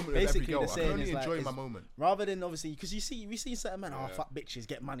my moment with every basically girl. the I saying can only is like, enjoy my is- moment. Rather than obviously, because we see certain men, fuck bitches,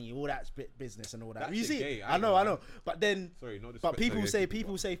 get money, all that business and all that. That You shit see, gay, I ain't know. gonna lie. But then, Sorry, no but disrespect to gay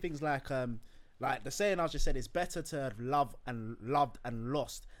people say things like the saying I just said, it's better to have loved and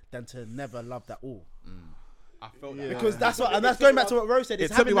lost than to never loved at all. I felt that. Because that's what, and that's going back to what Rose said.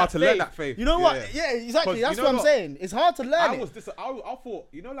 It's It took me having a while that to learn faith. that faith. You know Yeah, what? yeah. Yeah, exactly. 'Cause That's you what know I'm what? saying. It's hard to learn I it. was I thought,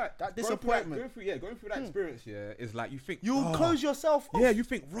 you know, like That going through disappointment. going through that experience, is like you think You'll close yourself off. Yeah, you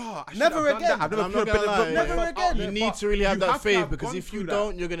think, raw. I Never should have done again. that. I've never I'm not been gonna lie. Never fuck again. out You there, need but to really have you that to faith have because gone if you through that.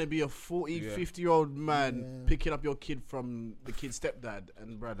 don't, you're gonna be a 40, 50-year-old man picking up your kid from the kid's stepdad,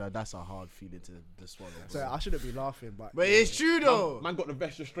 and brother, that's a hard feeling to swallow. So I shouldn't be laughing, but But it's true though. Man got the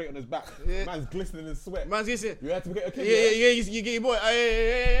vesture straight on his back. Yeah. Man's glistening in sweat. Man's getting. You had to get a kid. Yeah, you get your boy.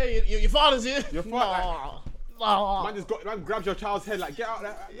 Hey, your father's here. Your father. Man grabs your child's head like, get out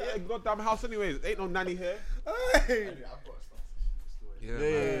that goddamn house anyways. Ain't no nanny here.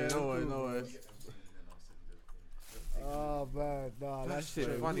 Yeah, no worries. oh man, no, That that's shit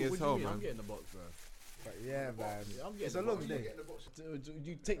true. funny as hell, man. I'm getting the box, bro. But yeah, man, I'm getting it's the a long box. day.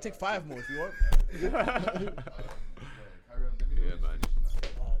 You take 5 more if you want. Yeah, man.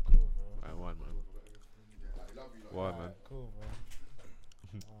 One, man. One, man. Cool,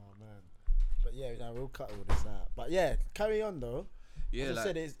 man. Oh man, but yeah, no, we'll cut all this out. But yeah, carry on though. Yeah, As I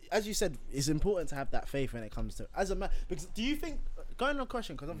like, said, as you said, it's important to have that faith when it comes to as a man. Because do you think, going on a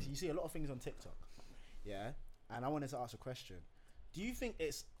question, because obviously you see a lot of things on TikTok, yeah, and I wanted to ask a question. Do you think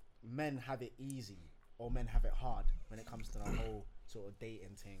it's men have it easy or men have it hard when it comes to the whole sort of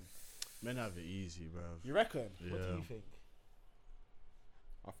dating thing? Men have it easy, bro. You reckon? What do Yeah. you think?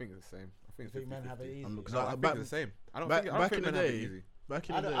 I think it's the same. I think You it's think men have it 50-50. easy? Because No, I think it's the same. I don't think back in men the have it day, easy. back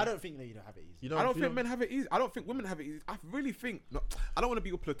in I the day, don't think that you don't have it easy. you I don't you think men have it easy. I don't think women have it easy. I really think. No, I don't want to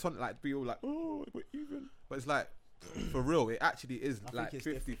be all platonic, like be all like, oh, we're even. But it's like, for real, it actually is I like think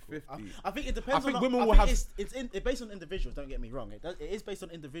it's 50-50. I think it depends. I think on women I will think have- it's based on individuals. Don't get me wrong. It is based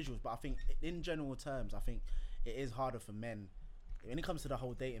on individuals, but I think in general terms, I think it is harder for men. When it comes to the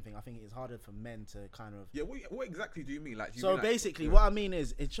whole dating thing, I think it's harder for men to kind of. Yeah, what exactly do you mean? Like, do you So mean, like, basically, yeah. what I mean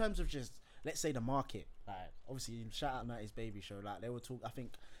is, in terms of just let's say the market, like obviously shout out Natty's Baby Show, like they were talking. I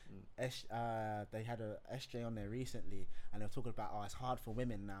think they had a SJ on there recently, and they were talking about it's hard for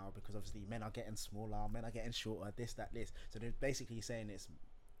women now because obviously men are getting smaller, men are getting shorter, this, that, this. So they're basically saying it's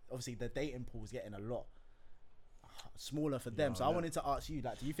obviously the dating pool is getting a lot smaller for them. So I wanted to ask you,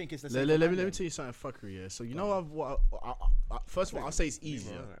 like, do you think it's the same? Let for me men? tell you something fuckery. Yeah. So you know first of all, I'll say it's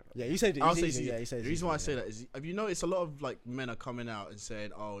easier. Yeah, you said it. I'll say Easy, it's yeah, easy. you said The it's reason why I easy, say that is, have you noticed a lot of like men are coming out and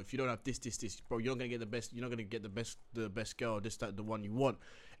saying, "Oh, if you don't have this, bro, you're not gonna get the best. You're not gonna get the best girl. This, that, the one you want."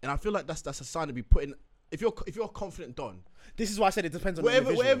 And I feel like that's a sign to be putting. If you're a confident don, This is why I said it depends on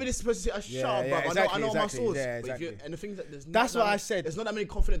whatever this person says, Yeah, shut up, yeah, bro. exactly, I know my exactly, source. yeah, But if exactly. and the thing is that there's That's not what that I many- said. There's not that many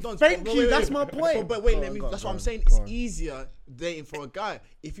confident dons. Thank But you, wait, that's wait. my point. But wait, Go let on, me. go on, That's go what I'm on, saying. go It's on. easier dating for a guy.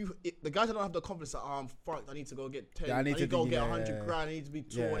 If the guys that don't have the confidence that I'm fucked, I need to go get 10. Yeah, I need to go get 100 yeah. grand. I need to be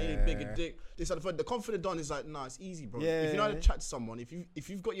tall. I need a Yeah. bigger dick. This and the confident don is like, nah, it's easy, bro. Yeah. If you know how to chat to someone, if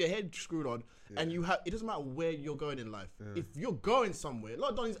you've got your head screwed on, and you have, it doesn't matter where you're going in life. If you're going somewhere, a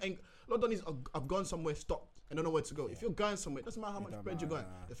lot of donnies have gone somewhere, stopped. And don't know where to go. If you're going somewhere, it doesn't matter how much bread you're going.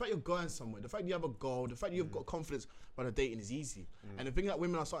 The fact you're going somewhere, the fact you have a goal, the fact you've got confidence by the dating is easy. And the thing that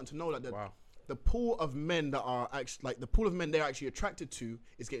women are starting to know, like that, the pool of men that are actually like the pool of men they're actually attracted to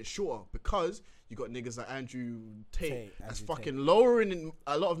is getting shorter because you got niggas like Andrew Tate that's Andrew fucking Tate. lowering in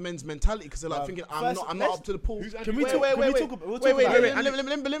a lot of men's mentality because they're like thinking I'm first, not up to the pool. Can we talk about Let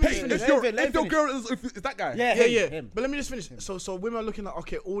me just finish. Let him Your finish. girl is that guy. Yeah, Yeah, him. But let me just finish. So women are looking at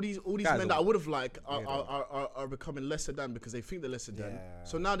all these Guys men are- that I would have liked are becoming lesser than because they think they're lesser than. Yeah.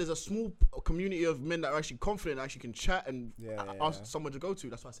 So now there's a small community of men that are actually confident, and actually can chat and ask someone to go to.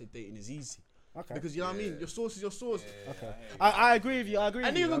 That's why I say dating is easy. Okay. Because you know what I mean. Your source is your source. Okay. I agree with you. I agree.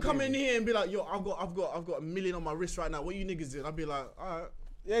 And with you you, I can agree come with in you. here and be like, yo, I've got $1 million on my wrist right now. What you niggas doing? I'd be like, all right.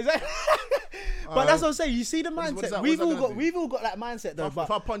 Yeah, exactly. But that's what I'm saying. You see the What is mindset. that- We've what's that all gonna got do? we've all got that mindset though. If But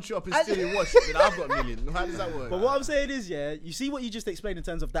I punch you up and steal your watch, then I've got $1 million. How does that work? But what I'm saying is, yeah, you see what you just explained in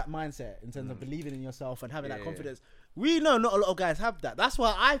terms of that mindset, in terms of believing in yourself and having that confidence. We know not a lot of guys have that. That's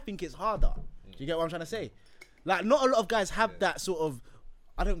why I think it's harder. Do you get what I'm trying to say? Like, not a lot of guys have that sort of,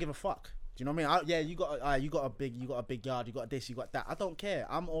 I don't give a fuck. Do you know what I mean? You got a big yard, you got this, you got that. I don't care.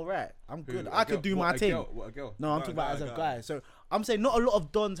 I'm alright. I'm good. I could do my thing. What a girl. No, I'm talking about as a guy. So I'm saying not a lot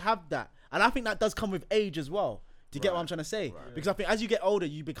of dons have that, and I think that does come with age as well. Do you get what I'm trying to say? Because I think as you get older,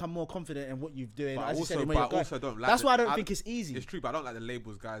 you become more confident in what you're doing. But As you also, said, where you're but going. also don't like. That's the- why I don't think it's easy. It's true, but I don't like the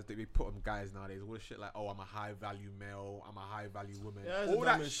labels guys that we put on guys nowadays. All the shit like, oh, I'm a high value male, I'm a high value woman. Yeah, that's all the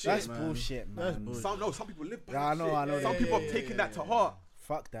that dumbest shit. shit, That's man. bullshit, That's man. bullshit. Some people live by Yeah, that I know, shit. I know. Some Yeah, people yeah, have taken yeah, that to heart.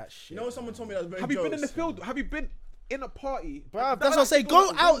 Fuck that shit. You know someone told me that was very Have you been in the jokes, field? Have you been in a party? Bruv, That that's what I like say. to Go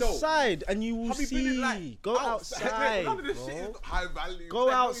out the window. outside and you will Have you been in, see. like, Go outside, None of this shit bro. is high value. Go Like,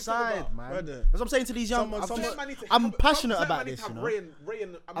 what are you talking outside, about? man. Brother. That's what I'm saying to these young. I'm passionate about this. You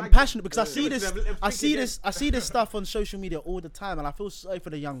know, I'm passionate because I see this. I see this. I see this stuff on social media all the time, and I feel sorry for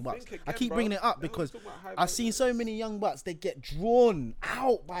the young bucks. Think I again, keep bro. bringing it up No one's because talking about high I've value. seen so many young bucks. They get drawn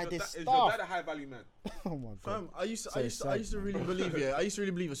out by this Is your stuff. dad a high value man? Oh my god. Fam, I used So to really believe, yeah. I used to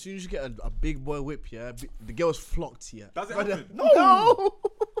really believe as soon as you get a big boy whip, yeah, the girls flocked to you. Does it Brother, happen? No.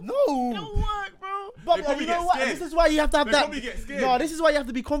 No. Don't work, bro. But They probably you know get what? scared. This is why you have to have They that. probably get scared. No, this is why you have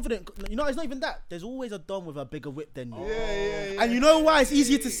to be confident. You know, it's not even that. There's always a dom with a bigger whip than you. Yeah. And you know why it's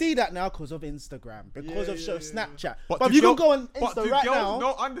easier to see that now? Because of Instagram, because of yeah. Snapchat. But But do you can girl- go on But Insta do right girls now.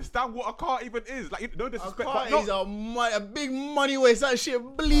 not understand what a car even is? Like, no A disrespect, car but is no. a big money waste. That shit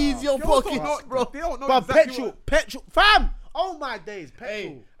bleeds your Girls don't pockets, know- bro. They don't know But exactly petrol, fam. Oh my days, petrol.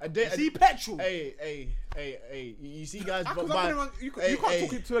 Hey, a day, See petrol. Hey. You see guys How come buy. you Hey, can't hey.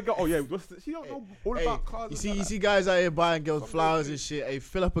 talk into a girl. Oh yeah, she don't know all Hey, about cars. you see guys out here buying girls flowers and shit. Hey,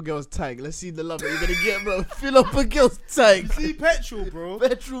 fill up a girl's tank. Let's see the love that you're gonna get, bro. Fill up a girl's tank. See petrol, bro.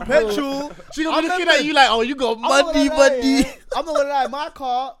 Petrol. Petrol. She gonna be I looking remember- at you like, oh, you got I'm not money, gonna lie, buddy. yeah. I'm not gonna lie. My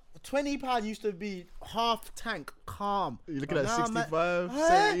car, £20 used to be half tank, calm. You looking But at now I'm 65, Huh?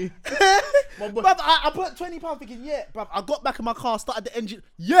 70. My boy- Bruv, I put £20 thinking, yeah, bruv. I got back in my car, started the engine.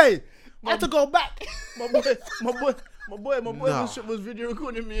 Yeah, I had to go back. my boy was video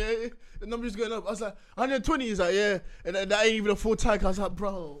recording me. Eh? The number's going up. I was like, 120. He's like, yeah, and that ain't even a full tank. I was like,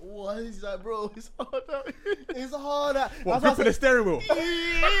 bro, what? He's like, bro, it's hard out here. It's hard. What, gripping the steering wheel?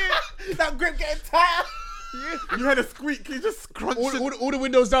 That grip getting tight. You had a squeak. You just crunching. All the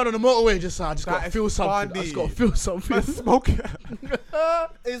windows down on the motorway. I just That gotta is feel something. I funny. just gotta feel something. Man, smoking.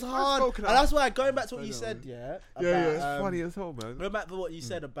 It's hard, smoking and out. that's why going back to what you said, yeah. About, It's funny as hell, man. Going back to what you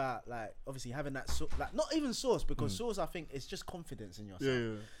said about like obviously having that like not even source because source I think it's just confidence in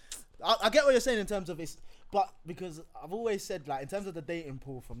yourself. Yeah. I get what you're saying in terms of it's, but because I've always said like in terms of the dating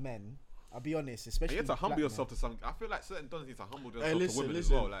pool for men, I'll be honest, especially You have to humble black yourself to some. I feel like certain dons need to humble Hey, themselves to listen, women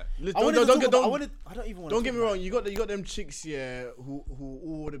listen. as well. Like, men. I wanted to talk about- I wanted- I don't even want. Don't get me wrong. You got them chicks, yeah, who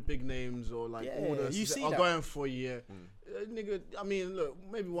all the big names or like all Yeah, the you see are that. going for you. Nigga, I mean, look,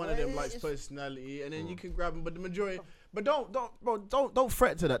 maybe one of them Yeah, likes it's- personality, and then you can grab them. But the majority, but don't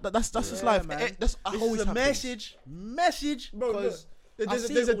fret to that. That's just Yeah, life. man. That's I This always is a have things. message, Bro, look, because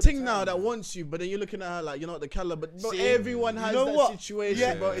there's a thing now that wants you, but then you're looking at her like you're not the caliber. But bro, See, everyone has that situation,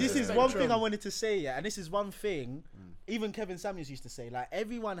 Yeah, bro. It's this a is one spectrum. thing I wanted to say, yeah, and this is one thing. Even Kevin Samuels used to say, like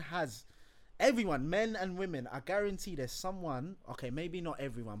everyone, men and women. I guarantee there's someone. Okay, maybe not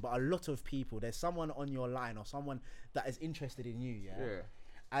everyone, but a lot of people. There's someone on your line or someone that is interested in you. Yeah.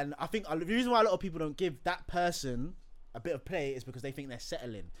 And I think the reason why a lot of people don't give that person a bit of play is because they think they're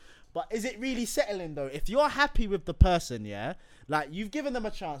settling. But is it really settling though? If you're happy with the person, yeah, like you've given them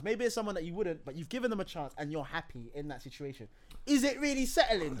a chance. Maybe it's someone that you wouldn't, but you've given them a chance and you're happy in that situation. Is it really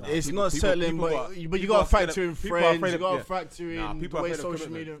settling though? It's not settling, but you gotta factor in friends. You gotta factor in the way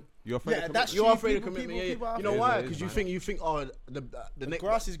social media. You're afraid Yeah, of that's You're true. afraid of People- commitment. people- Yeah, people are you know afraid. why? It is, Because man. you think oh the next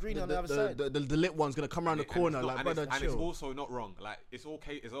grass is green on the other side. The lit one's gonna come around the corner. Like brother, and it's chill. also not wrong. Like, it's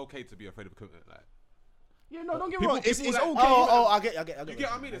okay to be afraid of commitment. Like, Yeah, no, don't get me People- wrong. It's people okay. like- I get. you get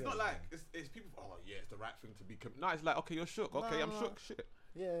what I mean? It's not like it's people. Oh yeah, it's the right thing to be. No, it's like, okay, you're shook. Okay, No, I'm no. shook. Shit.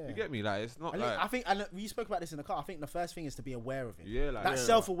 Yeah. You get me? Like, it's not And like. I think, and we spoke about this in the car. I think the first thing is to be aware of it. Yeah, like that yeah.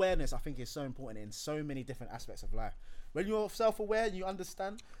 self-awareness, I think, is so important in so many different aspects of life. When you're self-aware, you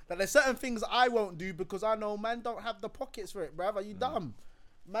understand that there's certain things I won't do because I know man don't have the pockets for it, bruv. Are you dumb?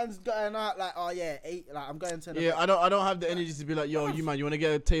 Man's going out like, oh yeah, like I'm going to. Yeah, I don't have the energy to be like, yo, you man, you wanna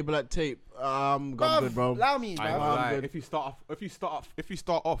get a table at tape? I'm good, bro. Allow me, I ain't bruv. gonna lie, good. if you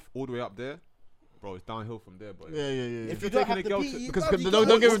start off all the way up there, bro, it's downhill from there, boy. Yeah. If you You're don't taking have a the girl beat, to- you Because bruv, you don't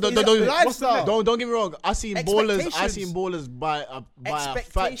can't- get me it's lifestyle. don't get me wrong. I seen ballers Expectations. buy a fat table,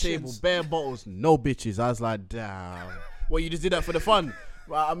 Expectations. bare bottles, no bitches. I was like, damn. Well, you just did that for the fun.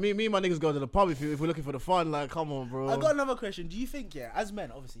 Me and my niggas go to the pub if we're looking for the fun. Like, come on, bro. I got another question. Do you think, yeah, as men,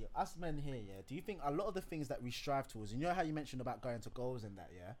 obviously, us men here, yeah, do you think a lot of the things that we strive towards, you know how you mentioned about going to goals and that,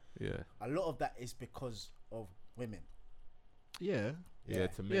 yeah, Yeah. a lot of that is because of women. Yeah. Yeah,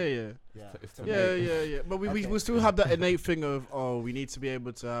 to me. Yeah. It's to Yeah, me. yeah. But we Okay. still have that innate thing of, we need to be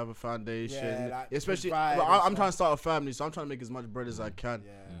able to have a foundation. Yeah, like, especially, provide well, and I'm trying to stuff. start a family, so I'm trying to make as much bread as I can.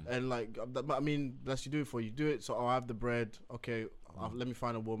 Yeah. And like, I mean, that's you do it for. You do it, so I have the bread. Okay, let me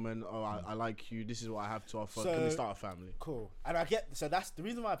find a woman. Oh, I like you. This is what I have to offer. Can we So- start a family? Cool. And I get, so that's the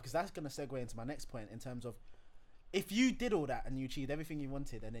reason why, because that's going to segue into my next point in terms of, if you did all that and you achieved everything you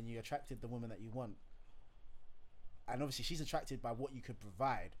wanted and then you attracted the woman that you want, and obviously she's attracted by what you could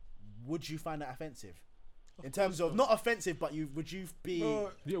provide, would you find that offensive? In terms of, not offensive, but would you be...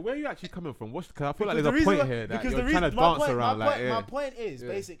 Yeah, where are you actually coming from? Cause I feel like Because there's the a reason point why- here that because you're the trying to reason- my dance point- around. my Like, point, yeah. my point is, Yeah.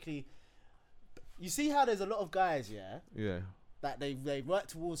 basically, you see how there's a lot of guys, Yeah. that they work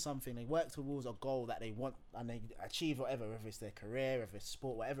towards something, they work towards a goal that they want, and they achieve whatever, whether it's their career, if it's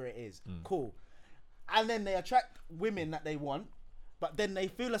sport, whatever it is, cool. And then they attract women that they want, but then they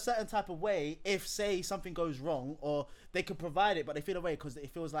feel a certain type of way if, say, something goes wrong, or they could provide it, but they feel a way because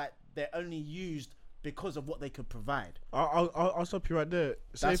it feels like they're only used because of what they could provide. I'll stop you right there.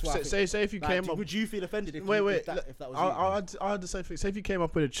 That's what I think. Say if you Like, came up. would you feel offended if, Wait, you, wait. if that was I'll have the same thing. Say if you came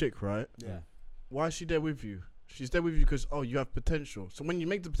up with a chick, right? yeah. Why is she there with you? She's there with you because, you have potential. So when you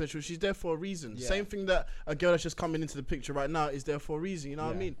make the potential, she's there for a reason. Yeah. Same thing that a girl that's just coming into the picture right now is there for a reason. You know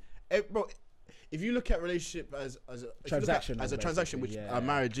what I Yeah. mean? Bro, if you look at relationship as a if you look at- Transaction, as a transaction, which basically, yeah. a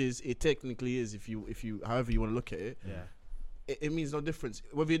marriage is, it technically is. If you however you want to look at it, Yeah. it means no difference.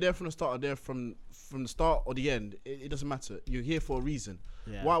 Whether you're there from the start or there from the start or the end, it doesn't matter. You're here for a reason.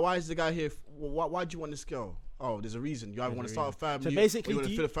 Yeah. Why is the guy here? Why do you want this girl? Oh, there's a reason. You either There's want to a start a reason. family. So basically, or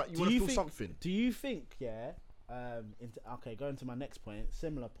you do want to feel, do want to you feel think- something. Do you think, okay, going to my next point,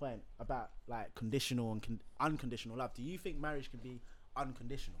 similar point about like conditional and unconditional love. Do you think marriage can be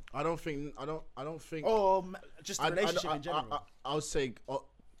unconditional, I don't think. or just a I- relationship in general? I would say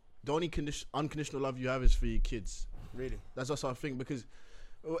the only unconditional love you have is for your kids. Really? That's what I think, because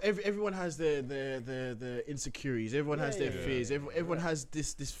everyone has their insecurities. Everyone has their fears. Everyone has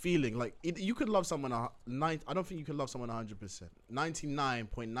this feeling. Like you could love someone I don't think you can love someone 100%,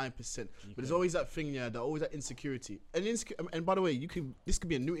 99.9%. But there's always that thing, that always that insecurity. And by the way, this could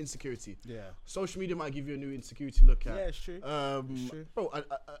be a new insecurity. Yeah. Social media might give you a new insecurity to look at. Yeah, it's true. True. Bro,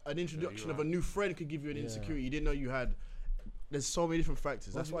 an introduction of a new friend could give you an Yeah. insecurity you didn't know you had. There's so many different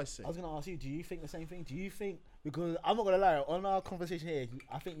factors. That's why I say. I was gonna ask you. Do you think the same thing? Do you think, because I'm not gonna lie, on our conversation here,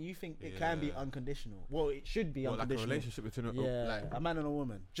 I think you think it can be Yeah. unconditional. Well, it should be Well, like a unconditional. relationship between Yeah, a man and a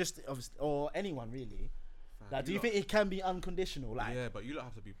woman, just obviously, or anyone really. Like, do you think it can be unconditional? Like, yeah, but you don't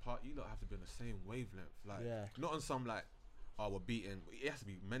have to be You don't have to be on the same wavelength. Like, Yeah. not on some like, we're beating. It has to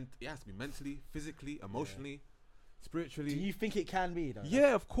be It has to be mentally, physically, emotionally, spiritually. do you think it can be? Though?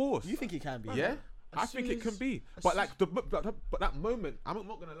 Yeah, of course. You think it can be? Yeah. I As think soon it can as- be, but like but that moment, I'm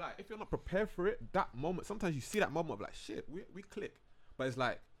not gonna lie. If you're not prepared for it, that moment, sometimes you see that moment of like, shit, we click, but it's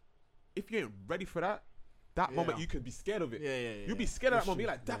like, if you ain't ready for that moment, you could be scared of it. Yeah. You'll be scared of That's that moment. true.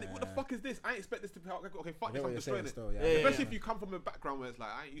 You're like, damn it, what the Yeah. fuck is this? I ain't expect this to be. Okay, fuck I this, get I'm what you're destroying saying it. still, yeah. Especially if you come from a background where it's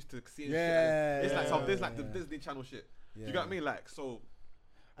like, I ain't used to seeing shit. Yeah, Like this. It's like some this like yeah. the Disney Channel shit. Yeah. You got what I mean? Like, so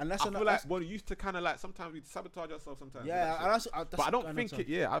And that's I feel like we're used to kind of like sometimes we sabotage ourselves sometimes. with that yeah, shit. and that's But I don't going think on to- it.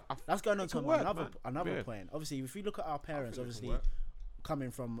 Yeah, That's going on it to can work, another man. point. Obviously, if you look at our parents, think it can obviously work. coming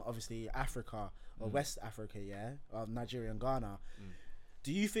from obviously Africa or West Africa, Nigeria and Ghana.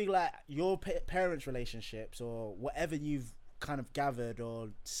 Do you feel like your parents' relationships or whatever you've kind of gathered or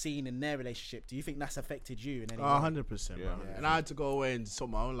seen in their relationship, do you think that's affected you in any way? 100%, bro. Yeah. And I had to go away and sort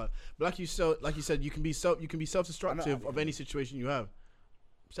my own life. But like you said, you can be self-destructive of any situation you have.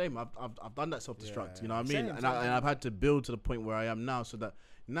 Same, I've done that self-destruct. Yeah. You know what I mean? Same, And I've had to build to the point where I am now, so that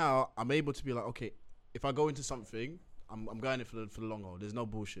now I'm able to be like, okay, if I go into something, I'm going it for the long haul. There's no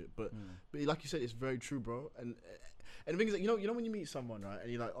bullshit. But like you said, it's very true, bro. And the thing is that, you know when you meet someone, right,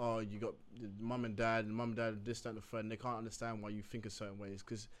 and you're like, oh, you got mum and dad, this, that, and the third, and they can't understand why you think a certain way. It's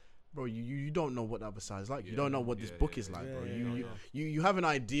because, bro, you don't know what the other side is like. You don't know what this book is like, bro. You have an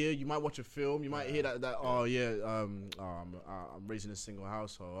idea. You might watch a film. You might hear that I'm raising a single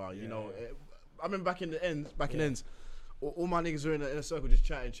household. You know, I remember back in the ends, all my niggas were in a circle just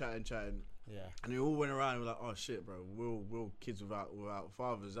chatting. Yeah. And we all went around and were like, oh shit, bro, we're kids without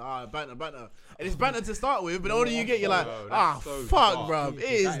fathers. Banter. And it's banter to start with, but the older you get, you're like, that's so fuck, dark. bro. It That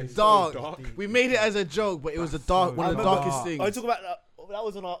is is so dark. dark. We made it as a joke, but it was one of the remember- darkest things. I talk about that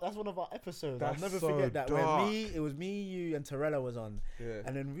was that's one of our episodes. I'll That's never so forget that. dark. Where it was me, you, and Torella was on, Yeah.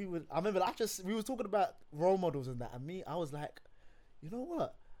 and then we was talking about role models and that, and I was like, you know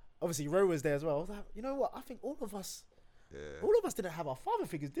what? Obviously, Ro was there as well. I was like, you know what? I think all of us didn't have our father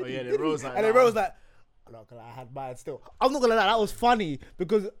figures, did Oh, we? yeah, Did then we? Ro's like, and then nah. Ro was like, I'm not gonna lie, I had mine still. I'm not gonna lie, that was funny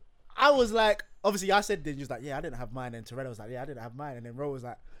because I was like, obviously, I said, then she was like, yeah, I didn't have mine. And Toretto was like, yeah, I didn't have mine. And then Ro was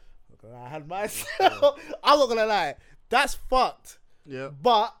like, okay, I had mine. I'm not gonna lie, that's fucked. Yeah.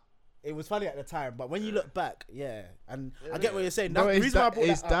 But it was funny at the time. But when you look back, and I get what you're saying. That's Bro, the reason why I brought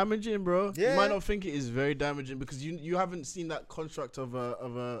it's that up. damaging, bro. Yeah. You might not think it is very damaging because you haven't seen that construct of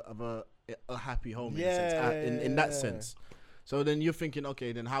a happy home in that sense. So then you're thinking,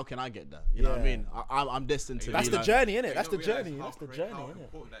 okay, then how can I get that? You know what I mean? I'm destined to. That's be the like, journey, innit? You That's the don't realise journey. how That's the great- journey, How innit?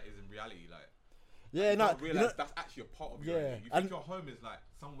 important that is in reality, like. Yeah, You no, don't realize that's actually a part of your Yeah, life. You and- think your home is like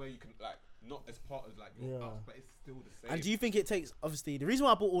somewhere you can like not as part of like your house, but it's still the same. And do you think it takes, obviously, the reason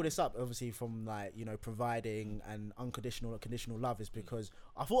why I brought all this up, obviously, from like, you know, providing and unconditional or conditional love is because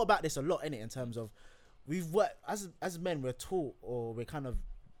I thought about this a lot, innit, in terms of we've worked, as men, we're taught or we're kind of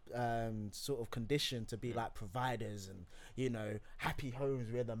sort of conditioned to be like providers and, you know, happy homes,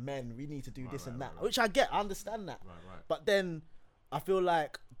 we're the men, we need to do this and that, which I get, I understand that. Right. But then I feel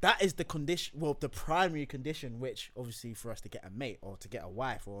like that is the condition, well, the primary condition, which obviously for us to get a mate or to get a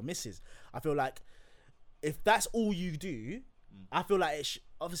wife or a missus, I feel like if that's all you do, I feel like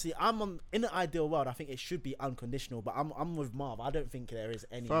obviously in an ideal world, I think it should be unconditional, but I'm with Marv. I don't think there is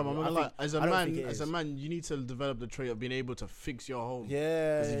any. Fam, I'm I gonna lie, think- I don't think it as is. a man, you need to develop the trait of being able to fix your home.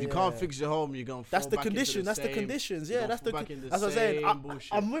 Yeah. Because if you can't fix your home, you're gonna. That's fall the back into condition. That's the same- conditions. you're Yeah, gonna that's the. fall back in the That's what I'm saying. same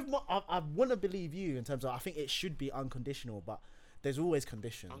bullshit. I'm with. I want to believe you in terms of. I think it should be unconditional, but there's always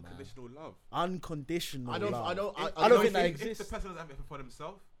conditions. unconditional love? Unconditional. I don't. love. I don't. I don't think if, that if exists. the person doesn't have it for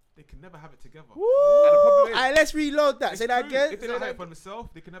themselves, they can never have it together. Woo! And the problem is, Alright, let's reload that. Say that true. again. If they Say don't that have it for again. themselves,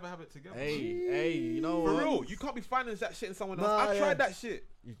 they can never have it together. Hey, you know For what? real, you can't be finding that shit in someone else. Nah, I yeah. tried that shit.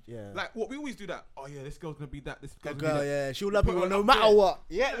 Yeah. Like what we always do that. Oh yeah, this girl's gonna be that. This A girl's girl, gonna be that. yeah, she'll love Put people her no up matter there. what.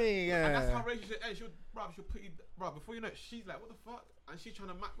 You get me? And that's how Yeah. relationship ends. She'll put you, bro. Before you know it, she's like, what the fuck? And she's trying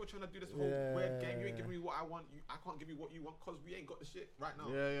to we're trying to do this whole weird game. You ain't giving me what I want. I can't give you what you want because we ain't got the shit right now.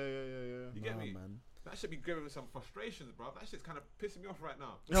 Yeah. You get Nah, me? man. That should be giving me some frustrations, bro. That shit's kind of pissing me off right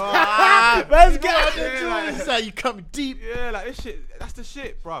now. Let's get on the Yeah, like- juice. So you come deep. Yeah, like this shit. That's the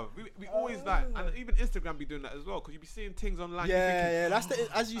shit, bro. We always like, and even Instagram be doing that as well because you be seeing things online. you thinking, Yeah. That's the,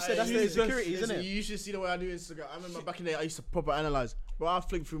 as you said, that's the insecurities, isn't it? You should see the way I do Instagram. I remember back in the day, I used to proper analyze. Bro, I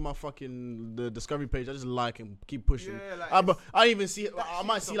flick through my fucking the discovery page. I just like and keep pushing. Yeah, like But I even see. that I shit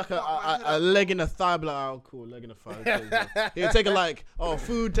might is see a like fuck my head a up. leg in a thigh. Be like, oh, cool, leg in a thigh. Here, take a like. Oh,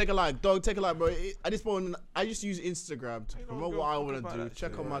 food, take a like. Dog, take a like, bro. At this point, I just use Instagram to Ain't no promote girl what I fucking want about to do. that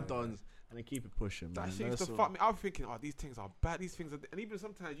Check shit. on my dons and then keep it pushing. That Man. shit used That's to all. fuck me. I was thinking, oh, these things are bad. These things are, and even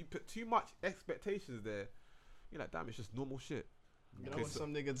sometimes you put too much expectations there. You're like, damn, it's just normal shit. You know Okay, what so-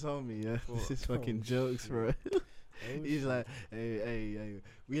 some nigga told me? Yeah, What? this is fucking jokes, bro. He's like, hey,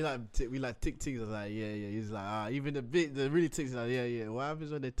 we like tick ticks. I was like, yeah. He's like, even the really ticks. Like, yeah. What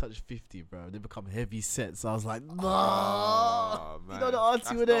happens when they touch 50, bro? They become heavy set. So I was like, no. Oh, You man. know the auntie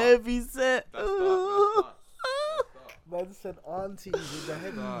That's with the dark. heavy set. That's dark. Man said aunties with the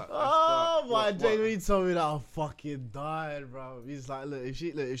heavy. Oh my What- days, when he told me that, I fucking died, bro. He's like, look, if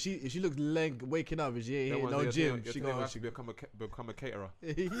she looks waking up, if she ain't hitting no gym, she going go. to become a caterer.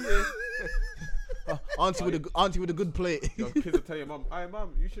 Yeah. Auntie with a good plate. Your kids will tell your mum, "Hey,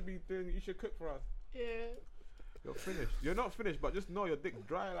 mum, you should cook for us." Yeah. You're finished. You're not finished, but just know your dick's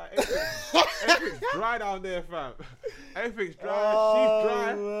dry. Like everything's dry down there, fam. Everything's dry. She's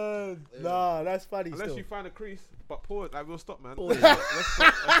dry. Man. Nah, that's funny. Unless still. you find a crease, but pause. Like we'll stop, man. Pause. Let's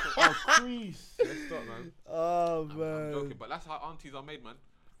stop. Oh, crease. Let's stop, man. Oh I'm man. joking, but that's how aunties are made, man.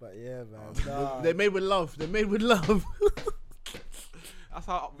 But yeah, man. Nah. They're made with love. That's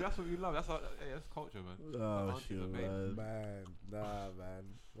what we love. That's culture, man. Oh Aunties shit, are made. man. Man, nah, man.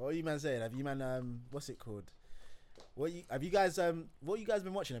 What are you man saying? Have you man what's it called? What you guys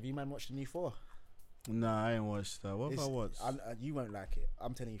been watching? Have you man watched the new 4? Nah, I ain't watched that. What if I watched? You won't like it.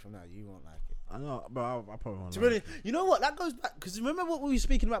 I'm telling you from now, you won't like it. I know, bro. I probably won't. To like really, you know what? That goes back because remember what we were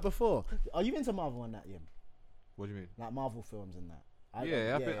speaking about before. Are you into Marvel and that, Yim? What do you mean? Like Marvel films and that.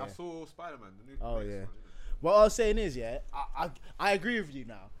 I saw Spider-Man. The new Oh, latest yeah. one, What I was saying is, I agree with you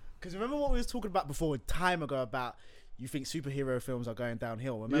now. Because remember what we was talking about before, time ago, about you think superhero films are going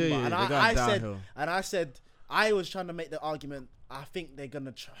downhill. Remember? Yeah, and they're going downhill. I said, I was trying to make the argument. I think they're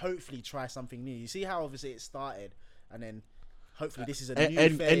gonna hopefully try something new. You see how obviously it started, and then hopefully this is a new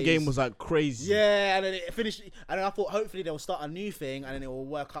phase. Endgame was like crazy. Yeah, and then it finished, and then I thought hopefully they'll start a new thing, and then it will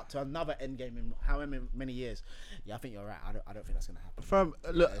work up to another Endgame in however many years. Yeah, I think you're right. I don't think that's gonna happen. Fam,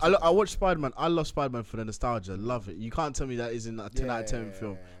 look, I watched Spider-Man. I love Spider-Man for the nostalgia. Love it. You can't tell me that isn't a 10 out of 10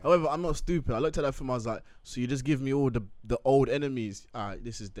 film. However, I'm not stupid. I looked at that film. I was like, so you just give me all the old enemies. All right,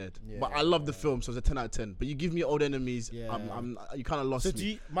 this is dead. Yeah, but I love the film, so it's a 10 out of 10. But you give me old enemies. Yeah. You kind of lost So me. do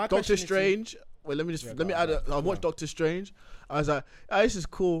you, my Doctor question is to- Strange. Wait, let me Yeah, let go me on, add. I go watched on. Doctor Strange. I was like, this is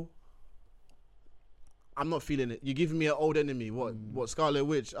cool. I'm not feeling it. You're giving me an old enemy. What Scarlet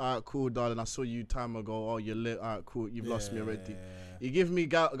Witch? Alright, cool, darling. I saw you time ago. Oh, you're lit. Alright, cool. You've lost me already. You give me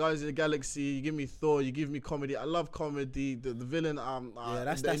Guardians of the Galaxy. You give me Thor. You give me comedy. I love comedy. The villain.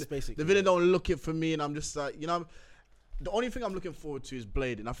 That's basically the villain. Don't look it for me, and I'm just like, you know. The only thing I'm looking forward to is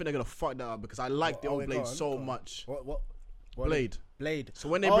Blade, and I think they're gonna fuck that up because I like the old Blade so much. What? Blade. Blade. So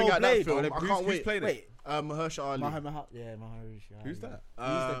when they bring out Blade. that film, I can't Who's wait. playing it? Wait. Mahershala Ali. Mahershala. Who's that?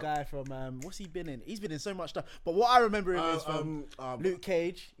 He's the guy from what's he been in? He's been in so much stuff. But what I remember him is from Luke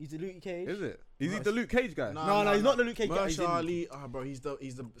Cage. He's the Luke Cage. Is it? Is he the Luke Cage guy? No, he's not the Luke Cage guy. Mahershala Ali. Bro, he's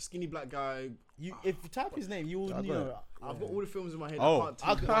the skinny black guy. If you type his name, you will know. I've got all the films in my head. Oh.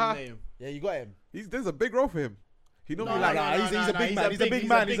 I can't one name. Yeah, you got him. There's a big role for him. He normally he's a big man. He's a big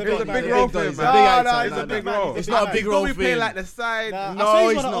man. He's a big role for him. He's a big actor. He's a big role. It's not a big role He's for playing him. like the side. No, he's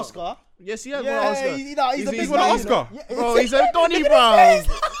he's won an not. Oscar. Yes, he has won an Oscar. He's a big won an man. Oscar. Bro, he's a Donny, bro.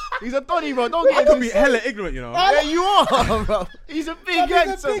 He's a Donny, bro. Don't I get could him. be hella ignorant, you know. Yeah, you are, bro. He's a big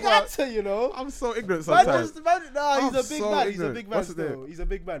actor. He's a big bro. actor, you know. I'm so ignorant Man, sometimes. he's a big I'm man. He's so a ignorant. big man What's his still. name? He's a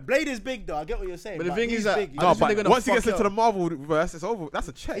big man. Blade is big though. I get what you're saying. But the thing he's is that- big. I No, just think they're but gonna once he gets fuck into the up. Marvel verse, it's over. That's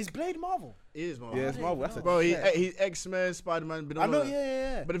a check. Is Blade Marvel? It is, man. Yeah, it's Marvel. That's a Bro, check. he's X-Men, Spider-Man. Been I all know. that.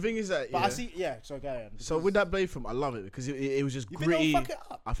 Yeah. But the thing is that, But I see. Yeah. So go on. So with that Blade film, I love it because it was just You think they'll gritty. fuck it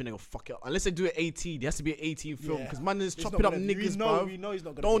up? I think they're gonna fuck it up unless they do it 18. It has to be an 18 film Yeah. because man is It's chopping not up gonna- niggas, we bro. know he's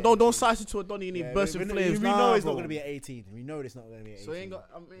not gonna. Don't size it to a Donny and he bursts in flames. We know it's not gonna be at 18. We know it's not gonna be at 18. So he ain't got.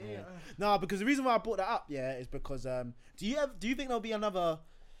 I mean, No, because the reason why I brought that up, is because do you think there'll be another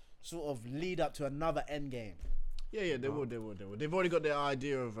sort of lead up to another Endgame? Yeah, they will. They've already got their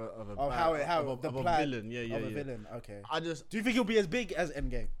idea of a Of bad- how of the a plan villain. Yeah. of a villain. Okay. I just Do you think it'll be as big as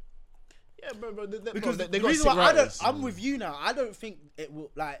Endgame? yeah, bro. Because they the got reason sick why writers. I'm with you now. I don't think it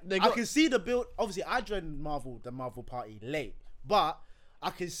will. Like They I got- can see the build. Obviously, I joined the Marvel party late, but I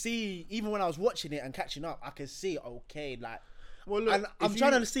can see even when I was watching it and catching up, I can see okay, like. Well, look, And I'm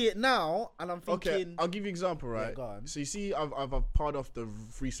trying to see it now, and I'm thinking. Okay, I'll give you an example, right? go on. So you see, I've part off the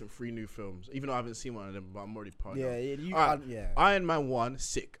recent 3 new films, even though I haven't seen one of them, but I'm already part. Yeah, you. Alright, Yeah. Iron Man 1,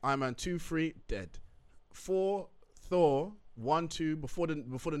 sick. Iron Man 2, 3, dead. 4, Thor 1, 2, before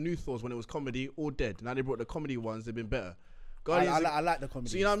the new Thors when it was comedy, all dead. Now they brought the comedy ones, they've been better. I like the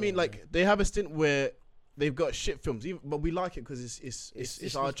comedy. So you know what I mean? Like they have a stint where they've got shit films, but we like it because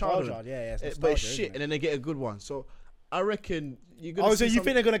it's our childhood. Yeah, But it's nostalgia, shit, isn't it? and then they get a good one. So I reckon you're gonna. Oh, see so you some-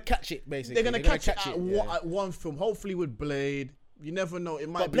 think they're gonna catch it? Basically, they're gonna catch it at yeah. at one film, hopefully with Blade. You never know. It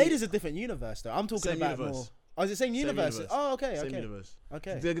might. But Blade is a different universe, though. I'm talking Same about universe. more. Oh, is it same universe? universe. Oh, okay, same okay, universe.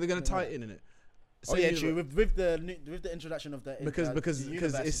 okay. They're gonna tie it in it. Oh yeah, true. With the introduction of the Because the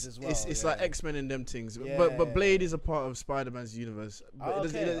universes as well, it's like X-Men and them things. Yeah, But Blade is a part of Spider-Man's universe. But Oh, it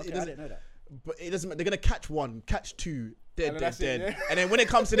okay, doesn't. I didn't know that. But it doesn't. They're gonna catch one, catch two, And then dead, that's it, dead. yeah. And then when it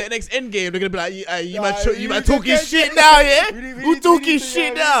comes to the next end game, they're gonna be like, you Nah, might we talking need to get- shit now, yeah? We Who need talking to-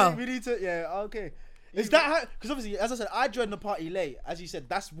 shit yeah, now? We need to, okay. Is that how? Because obviously, as I said, I joined the party late. As you said,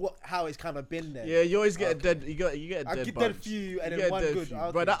 that's how it's kind of been there. Yeah, you always get a dead. You get a I dead get bunch. dead few and You then get one dead good. few.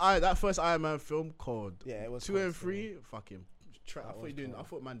 Okay. But that first Iron Man film called. Yeah, it was 2 cold and still. 3. Fucking. I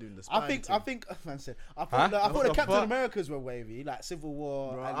thought man doing the. I think man said. I thought What the the Captain fuck? Americas were wavy, like Civil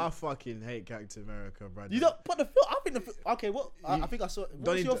War. Bro, and- I fucking hate Captain America, bro. you don't. But the film. I think okay. What? I think I saw.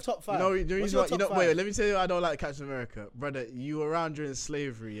 What's your top 5? No, What's your top five? wait, let me tell you, I don't like Captain America, brother. You were around during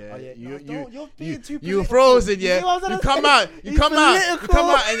slavery, yeah. Oh, yeah. You, No, you, you're being too you were political. frozen, You yeah. see what I'm You trying come to out, say? you He's come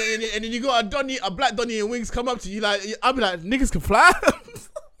out, political. and then you got a black Donnie and Wings come up to you like, I'll be like, niggas can fly.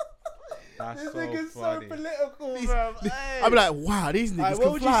 That's This so nigga's so funny. political, bro. I'll be like, wow, these niggas What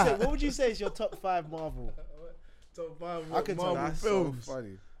can would fly. you say? What would you say is your top 5 Marvel? Top 5 I can tell Marvel That's films. so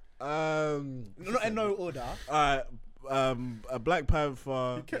funny. Not in no order. Alright, a Black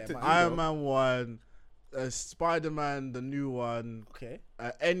Panther, You kept Yeah, it man. Iron though. Man 1, Spider-Man, the new one, Okay.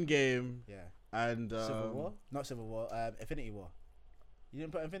 Endgame, Yeah. and Civil War? Not Civil War. Infinity War. You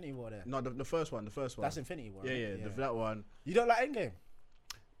didn't put Infinity War there. No, the first one. That's Infinity War. Yeah, right? that one. You don't like Endgame?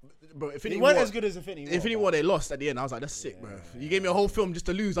 Bro, It Infinity weren't War. as good as Infinity War. Infinity but- War, they lost at the end. I was like, that's sick, bro. You gave me a whole film just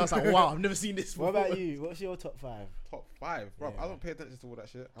to lose. I was like, wow, I've never seen this What before. about you? What's your top 5? Top 5, bro. Yeah. I don't pay attention to all that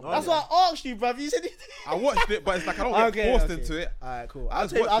shit. That's why I asked you, bruv. You said you I watched it, but it's like I don't get forced into it. Alright, cool. I I'll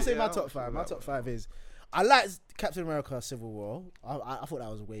just watched say it, my yeah, top I'm 5. sure My that top one. 5 is I like Captain America Civil War. I thought that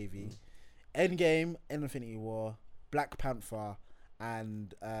was wavy. Endgame, Infinity War, Black Panther,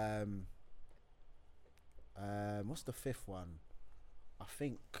 and what's the 5th one? I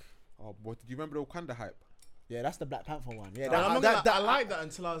think. Oh, boy, did you remember the Wakanda hype? Yeah, that's the Black Panther one. Yeah, I'm not gonna- I like that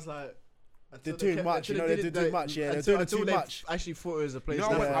until I was like, They're until doing much, until you know, they they're did doing it, much, yeah, they're until- doing until too they much. Actually, thought it was a place. You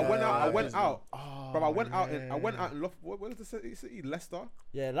know, I went out. Oh, Bro, I went out in what is the city? Leicester.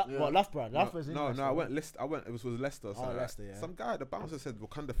 Yeah, what Loughborough? Loughborough's in No, Leicester, I right? went Leicester. It was Leicester. So Leicester, yeah. Some guy at the bouncer said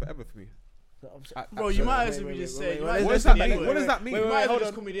Wakanda forever for me. Bro, you might as well just say. What does that mean? What does that mean? Wait, Wait, hold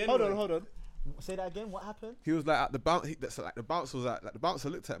hold on. on. Say that again. What happened? He was like at the bounce. The bouncer was like the bouncer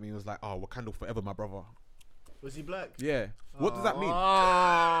looked at me and was like, "Oh, Wakanda forever, my brother." Was he black? Yeah. What does that mean?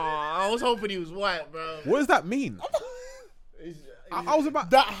 I was hoping he was white, bro. What does that mean? I was about.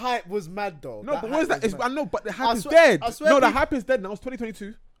 That hype was mad though. No, but what is that? I know, but the hype I is swear- dead. I swear No, the people- hype is dead now. It's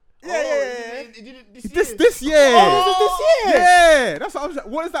 2022. Yeah. This year. Oh, this year. Yeah, that's what I'm saying.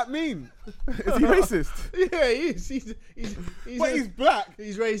 What does that mean? Is he racist? Yeah, he is. He's black.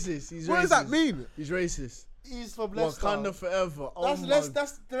 He's racist. He's What racist. does that mean? He's racist. He's from Leicester. Wakanda forever. Oh That's my Leicester.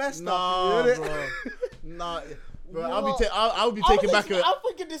 That's the Leicester. Nah, innit? bro. Nah, bro. What? I'll be I'm taken back. thinking- I'm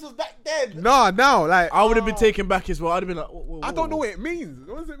thinking this was back then. Nah, now like I would have been taken back as well. I'd have been like, I don't know what it means.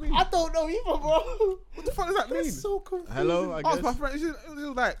 What does it mean? I don't know either, bro. What the fuck does that mean? That's so confusing. Hello, I Ask my guess. friend. It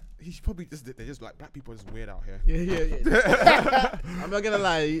was like he's probably just they're just like black people are just weird out here. Yeah. I'm not gonna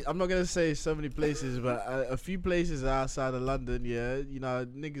lie. I'm not gonna say so many places, but a few places outside of London, yeah, you know,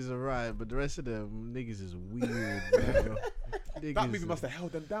 niggas are right, but the rest of them niggas is weird, bro. That movie must have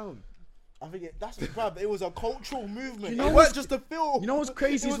held them down. I think it was a cultural movement. You know It what's- wasn't just a film. You know what's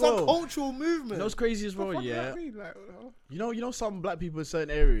crazy It as was a well? cultural movement. You know what's crazy as well, What does yeah. that mean? Like, what the hell? You know some black people in certain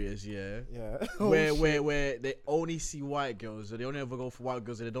areas, yeah. Yeah. Where they only see white girls, or they only ever go for white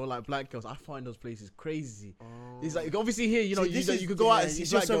girls, and they don't like black girls. I find those places crazy. It's like obviously here, you know, you could go out and see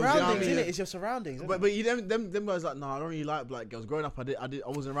it's your black girls. You know what I surroundings, mean? innit? It's your surroundings. But you them guys like, nah, I don't really like black girls. Growing up, I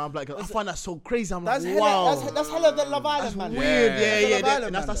wasn't around black girls. I find that so crazy. I'm That's like, hella, wow, that's hella the Love that's Island, man. weird. Yeah. Yeah, That's the yeah. Love Island,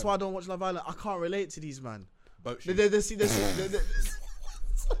 And man, that's though. why I don't watch Love Island. I can't relate to these man. Boat They shoes.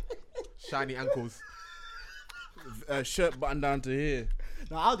 Shiny ankles. Shirt button down to here.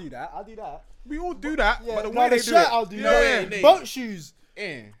 No, I'll do that. We all do that, Yeah, but the no, way the they do shirt it. I'll do. Yeah, No, yeah. boat shoes.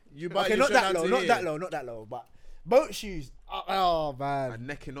 You Okay, not that low, not that low. But boat shoes. Oh man, And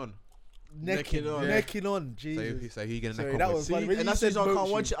necking on. necking on. necking on. Jesus. So you get a Sorry, neck that on was with. funny. When And you that's said the reason I boat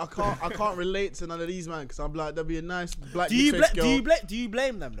can't watch shoes. it. I can't relate to none of these man because I'm like, there'll be a nice black Do you face girl. do you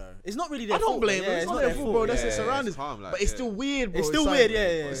blame them though? It's not really their I don't fault. blame Yeah, them. It's not their fault, bro. That's Yeah, their surroundings. it's calm, like, But it's yeah. still weird, bro. It's still like- weird, yeah.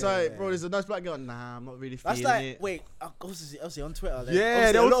 It's yeah, like, yeah. bro, there's a nice black girl. Nah, I'm not really feeling That's like, it. wait, obviously on Twitter. Yeah,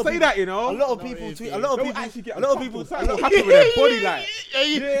 obviously, they'll a lot of say people- that, you know. A lot of Not people really tweet. A feeling lot of They'll people. actually get A lot of people. so happy with their body, like. Yeah,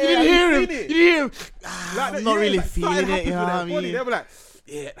 you Yeah, didn't hear him. I've You seen it. didn't hear him. Like, I'm not really like, feeling started it. happy You know with what their I body. mean? They'll be like,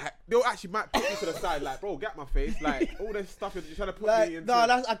 yeah, like, they'll actually might put me to the side, like, bro, get my face, like all this stuff you're trying to put me Like, into. no,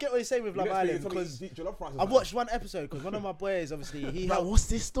 I get what you're saying with Love Island because I watched one episode because one of my boys, obviously, he Like, helped. what's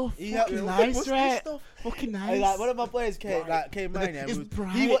this stuff? He Fucking helped- nice, what's this right? stuff? Fucking And, nice. like one of my boys came round yeah, It's he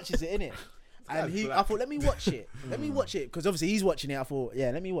bright. watches it innit, and guy's I black. thought let me watch it because obviously he's watching it. I thought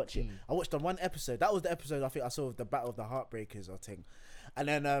let me watch it. I watched on one episode. That was the episode I think I saw of the Battle of the Heartbreakers or thing, and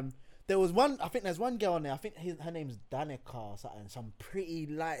then there was one. I think there's one girl on there. I think her name's Danica or something. Some pretty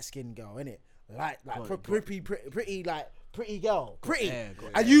light skinned girl innit, pretty girl, pretty. hair,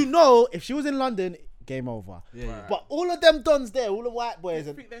 got And you know if she was in London, game over. Yeah. But all of them dons there, all the white boys,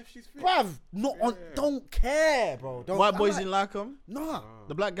 and She's fit. bruv, don't care, bro. Don't, White I'm boys like, didn't like him. Nah,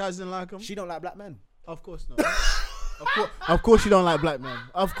 The black guys didn't like him. she don't like black men. Of course not. Of course you don't like black men.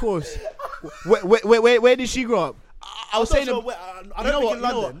 Of course. Where did she grow up? I was saying, I you don't know think what? in You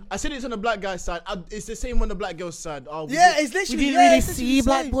know what? London. I said it's on the black guy's side. It's the same on the black girl's side. Oh, Yeah, it's literally. we didn't yeah, really it's literally see the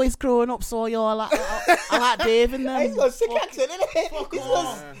black same. boys growing up, so y'all like I like Dave and Hey, he's them. got a sick accent,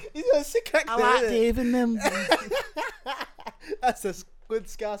 innit? He's got a sick accent. I like innit? Dave and them. That's a good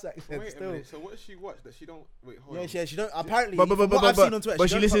Scouse accent. Wait a still. minute. So what does she watch that she don't? Wait, hold on. Yeah, she don't. Apparently, But from what I've seen on Twitter, but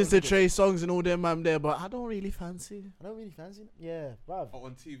she don't listens fuck to with Trey songs and all them man there. But I don't really fancy. it. I don't really fancy it. Yeah, bruv. Oh,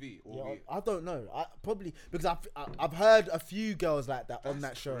 on TV or Yeah, we- I don't know. I probably because I've heard a few girls like that on that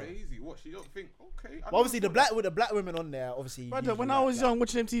That's show. Crazy. What she don't think? Okay. I But obviously, don't the black women on there, obviously. Brother, usually when I like was that. young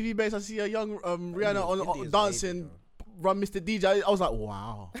watching MTV Base, I see a young Rihanna India's on dancing, baby, run Mr. DJ. I was like,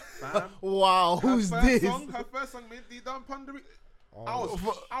 wow, Fam. wow, who's her this? Her first song made the damn Pandering.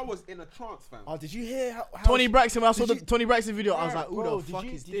 I was in a trance, fam. Oh, did you hear how Tony Braxton. When I saw the Did you- Tony Braxton video, I was Yeah, like, who bro, the fuck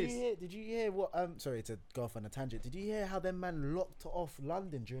is this? Did you hear what? Sorry to go off on a tangent. Did you hear how them man locked off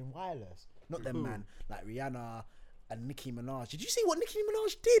London during Wireless? Not them man, like Rihanna and Nicki Minaj. Did you see what Nicki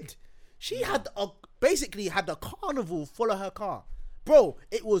Minaj did? She had basically had a carnival follow her car, bro.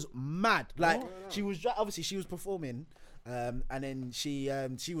 It was mad. Like she was obviously she was performing, and then she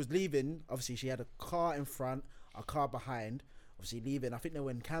was leaving. Obviously she had a car in front, a car behind. Obviously leaving. I think they were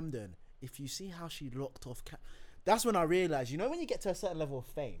in Camden. If you see how she locked off, that's when I realized. You know when you get to a certain level of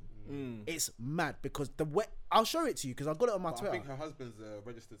fame, It's mad because the way I'll show it to you because I got it on my But I Twitter. think her husband's a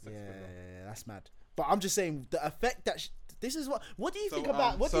registered sex offender. Yeah, that's mad. But I'm just saying the effect that this is what. What do you think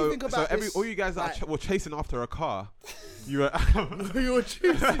about? What do So, you think about this? all you guys that were chasing after a car, you were. you were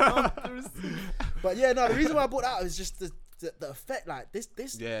choosing after. But yeah, no. The reason why I brought that out is just the effect, like this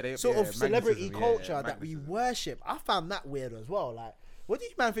sort of celebrity culture that we worship. I found that weird as well. Like, what do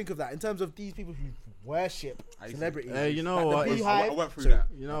you man think of that in terms of these people who worship celebrities? You know like what? The Beehive, I went through that.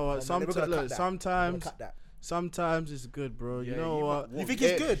 You know what? Sometimes it's good, bro. You know what? You think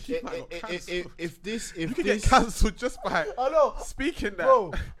it's good? If this You can get cancelled just by speaking that.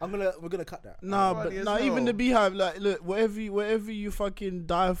 Bro, we're gonna cut that. Even the Beehive, like, look, whatever you fucking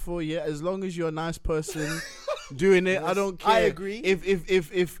die for, yeah, as long as you're a nice person doing it, I don't care. I agree.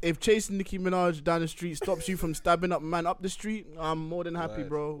 If chasing Nicki Minaj down the street stops you from stabbing up man up the street, I'm more than happy,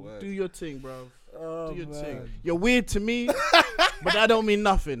 bro. Word. Do your thing, bro. Do your man. thing. You're weird to me, but that don't mean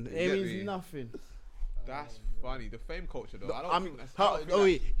nothing. It means nothing. That's funny. The fame culture, though. I don't think that's.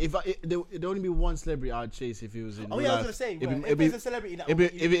 There'd only be one celebrity I'd chase if he was in. Oh real yeah, I life. was gonna say, It'd be- if there's a celebrity that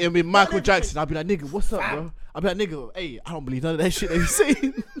It'd be Michael Jackson. I'd be like, nigga, what's up, bro? I'd be like, nigga, hey, I don't believe none of that shit they were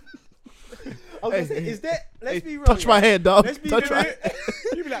saying. I was gonna say, is there? Let's be real. Touch my head, dog. Let's be Touch real. my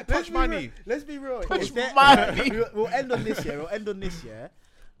You be like, touch my knee. Let's be real. Touch Is there- my knee. We'll end on this year.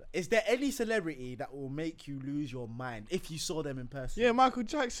 Is there any celebrity that will make you lose your mind if you saw them in person? Yeah, Michael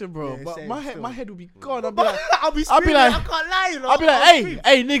Jackson, bro. Yeah, but same, my still. head would be gone. I'd be like, I'll be I'll be screaming. like- I can't lie, you know. I'll be like, I'll hey, scream.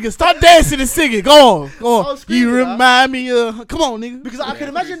 hey, nigga, start dancing and singing. Go on. scream, You you know. remind me of. Come on, nigga. Because I can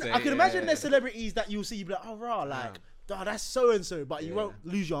imagine, yeah. there's celebrities that you'll see, you be like, oh, raw, like, oh, that's so and so, but you won't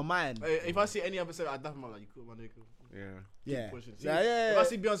lose your mind. If I see any other celebrity, I'd definitely like, you cool, my nigga. Yeah. Pushing. Yeah. If I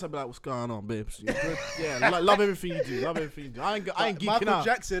see Beyonce, I'd be like, what's going on, babes? You good? Yeah, love everything you do. Love everything you do. I ain't geeking Michael out.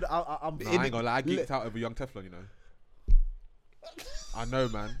 Jackson, I'm. I ain't gonna lie, I geeked out over Young Teflon, you know. I know,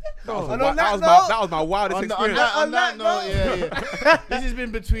 man. That was my wildest experience. On that note, yeah. This has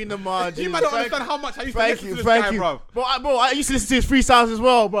been Between the Margins. You might not understand how much I used to listen to this guy, bro. Bro, I used to listen to his freestyles as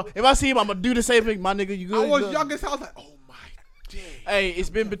well, bro. If I see him, I'm gonna do the same thing, my nigga. You good? I was young as hell. I was like, oh my day. Hey, it's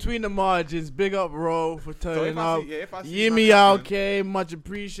been Between the Margins. Big up, Ro, for turning up. if I see Yimmy my out, cousin- okay. Much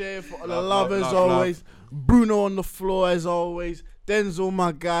appreciated for all the Love, love as love, always. Bruno on the floor as always. Denzel,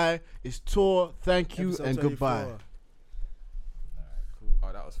 my guy. It's Tor. Thank you Episode and 24. goodbye.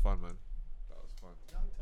 Oh, that was fun, man.